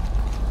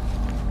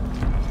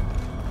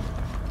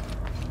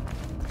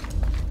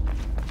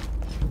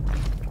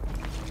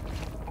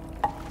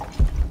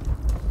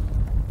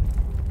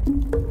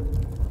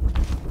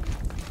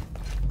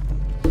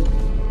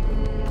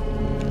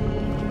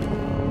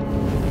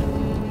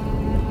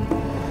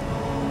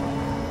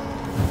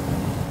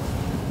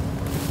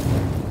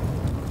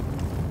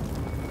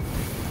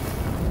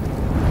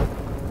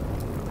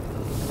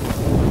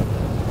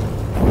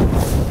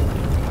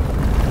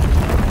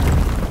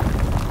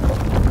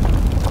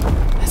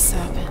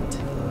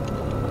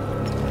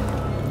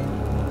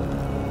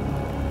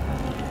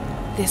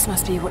 This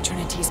must be what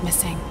Trinity's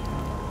missing.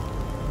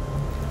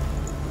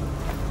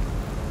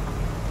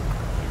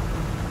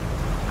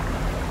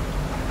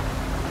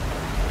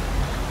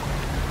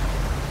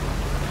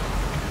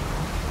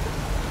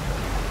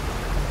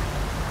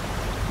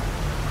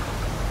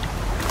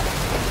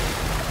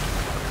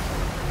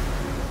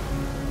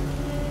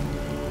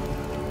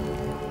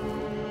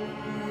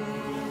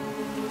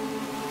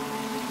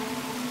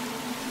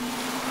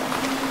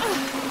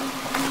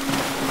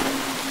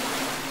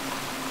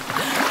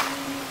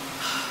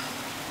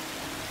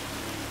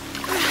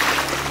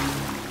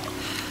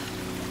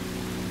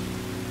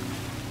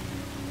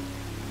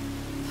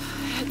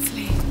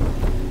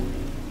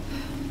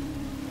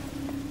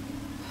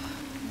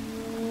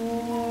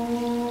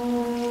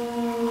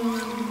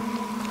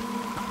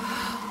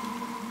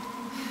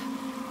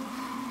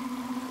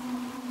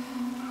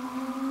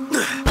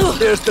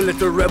 There's the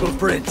little rebel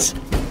prince.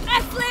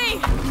 Esley!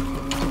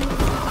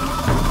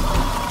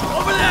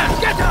 Over there!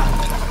 Get her!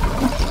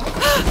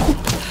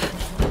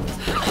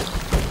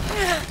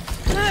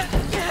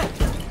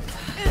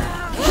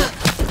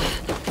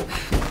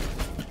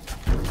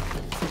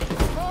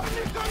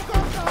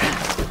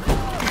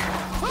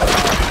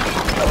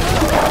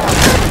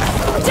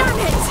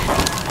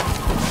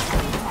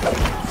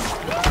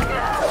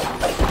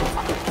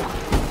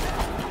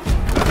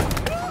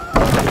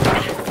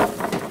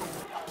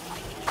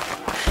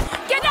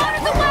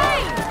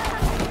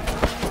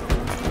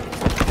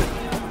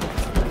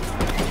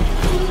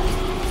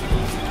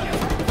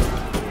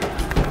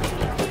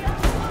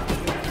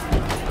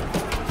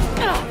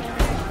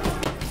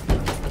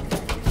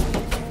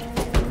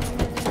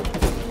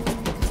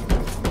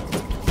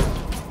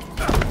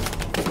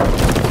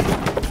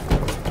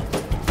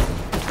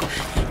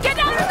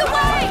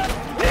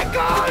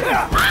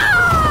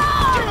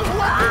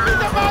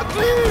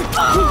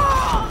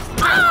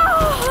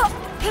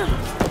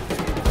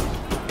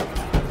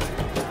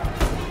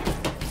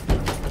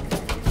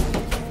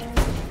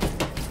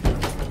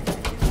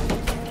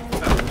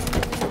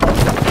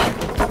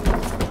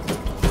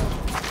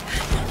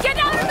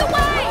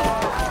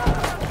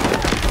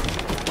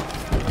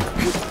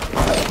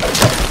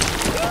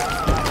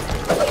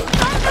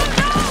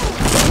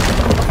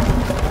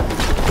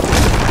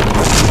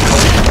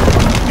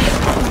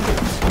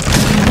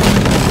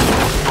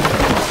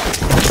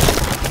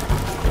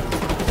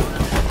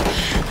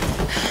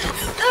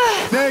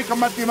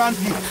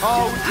 Mati-manti,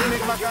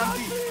 tinig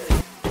maganti.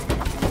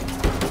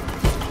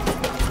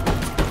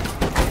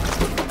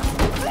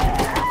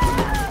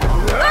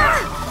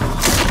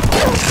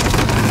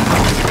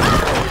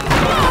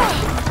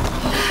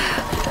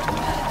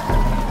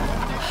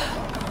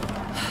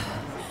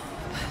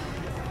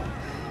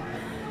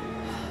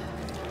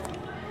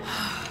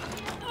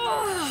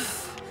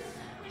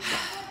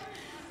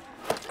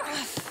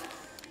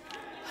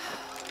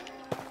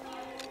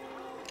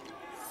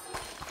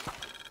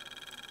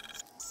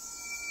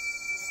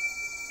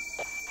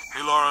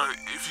 Lara,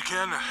 if you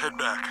can, head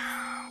back.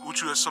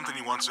 Uchu has something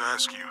he wants to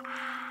ask you.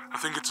 I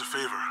think it's a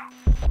favor.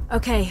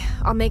 Okay,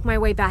 I'll make my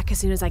way back as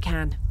soon as I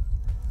can.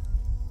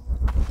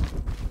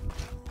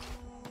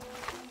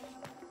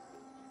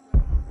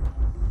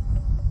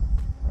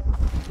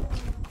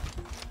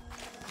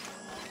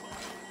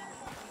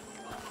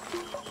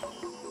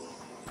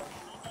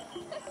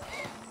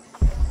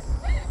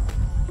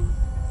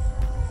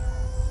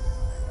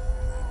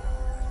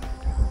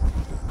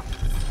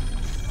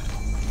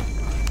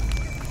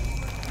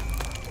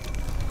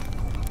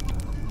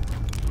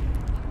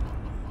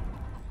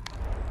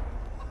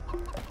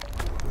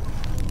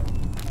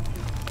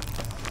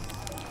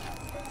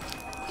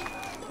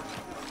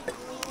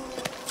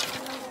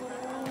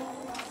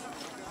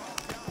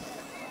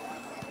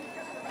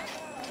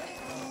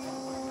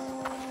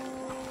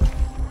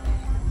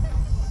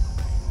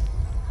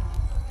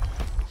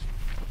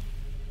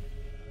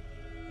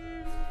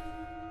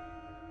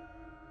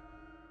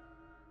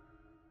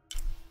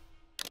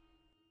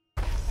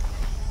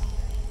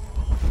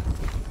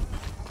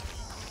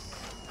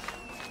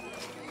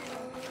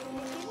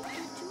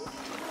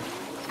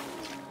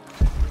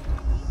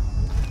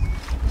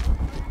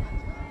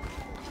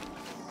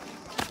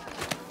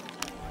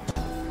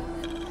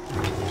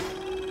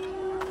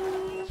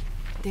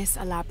 This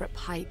elaborate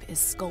pipe is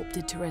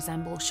sculpted to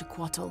resemble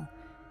Xicoatl,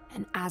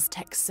 an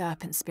Aztec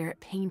serpent spirit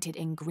painted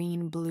in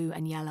green, blue,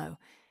 and yellow.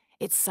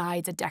 Its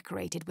sides are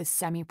decorated with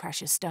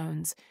semi-precious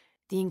stones.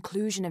 The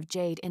inclusion of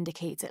jade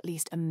indicates at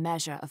least a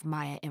measure of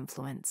Maya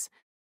influence.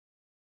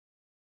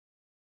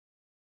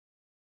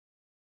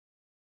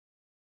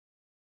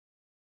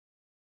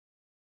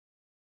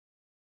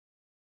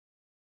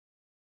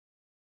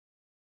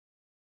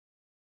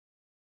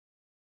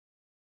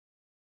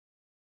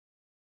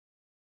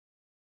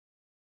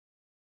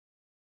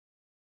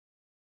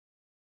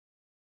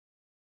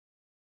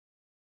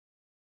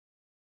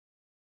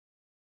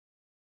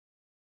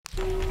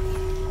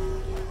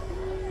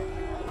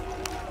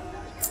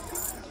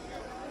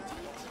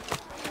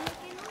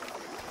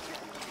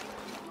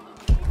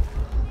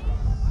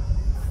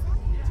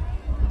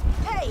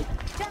 Hey,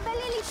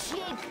 tambelele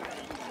shit!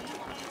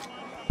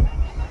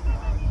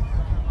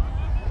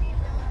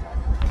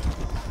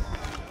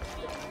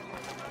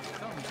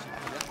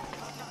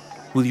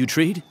 Will you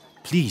trade?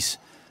 Please.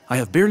 I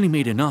have barely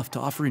made enough to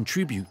offer in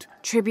tribute.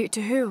 Tribute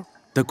to who?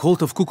 The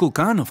cult of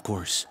Kukulkan, of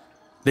course.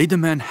 They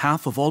demand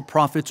half of all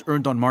profits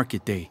earned on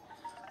market day.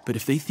 But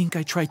if they think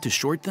I tried to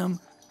short them...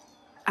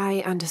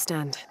 I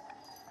understand.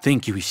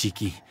 Thank you,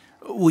 Ishiki.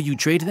 Will you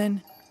trade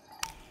then?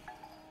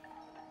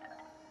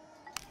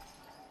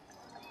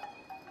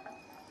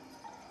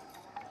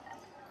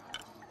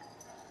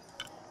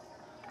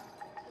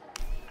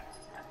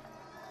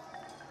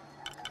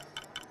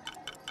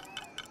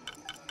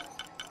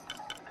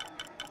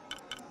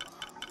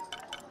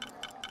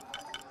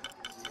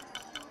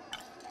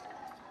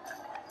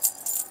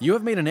 You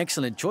have made an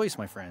excellent choice,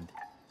 my friend.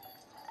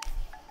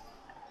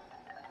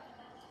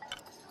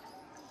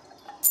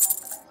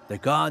 The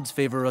gods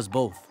favor us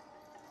both.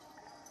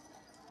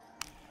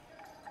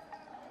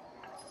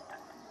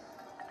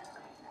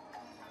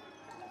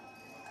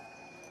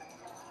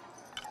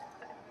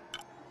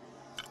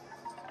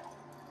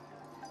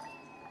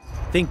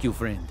 Thank you,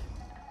 friend.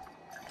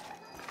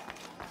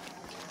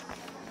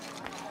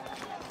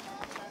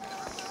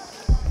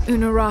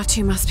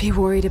 Unuratu must be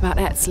worried about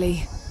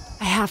Etzli.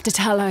 I have to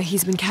tell her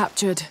he's been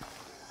captured.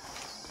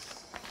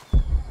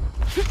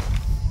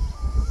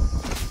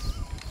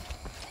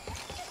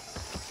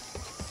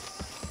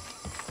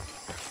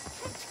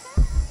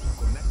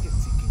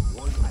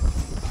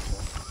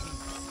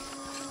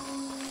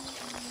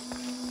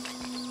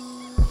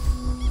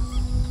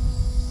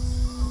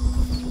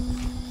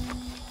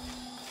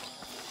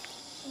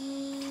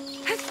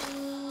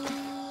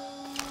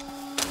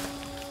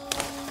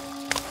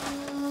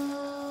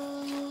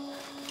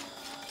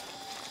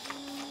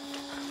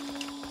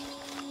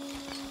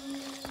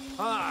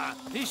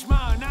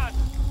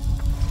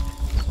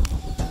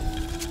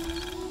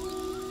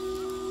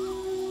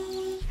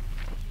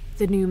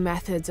 The new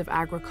methods of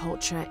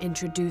agriculture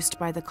introduced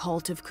by the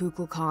cult of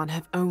Kukulkan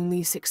have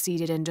only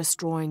succeeded in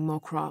destroying more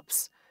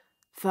crops.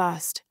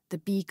 First, the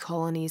bee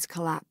colonies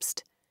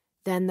collapsed.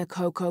 Then the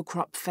cocoa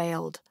crop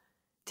failed.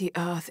 The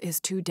earth is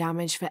too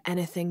damaged for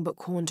anything but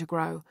corn to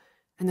grow,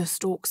 and the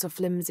stalks are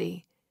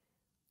flimsy.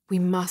 We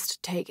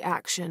must take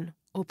action,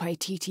 or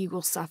Paititi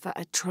will suffer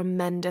a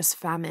tremendous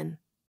famine.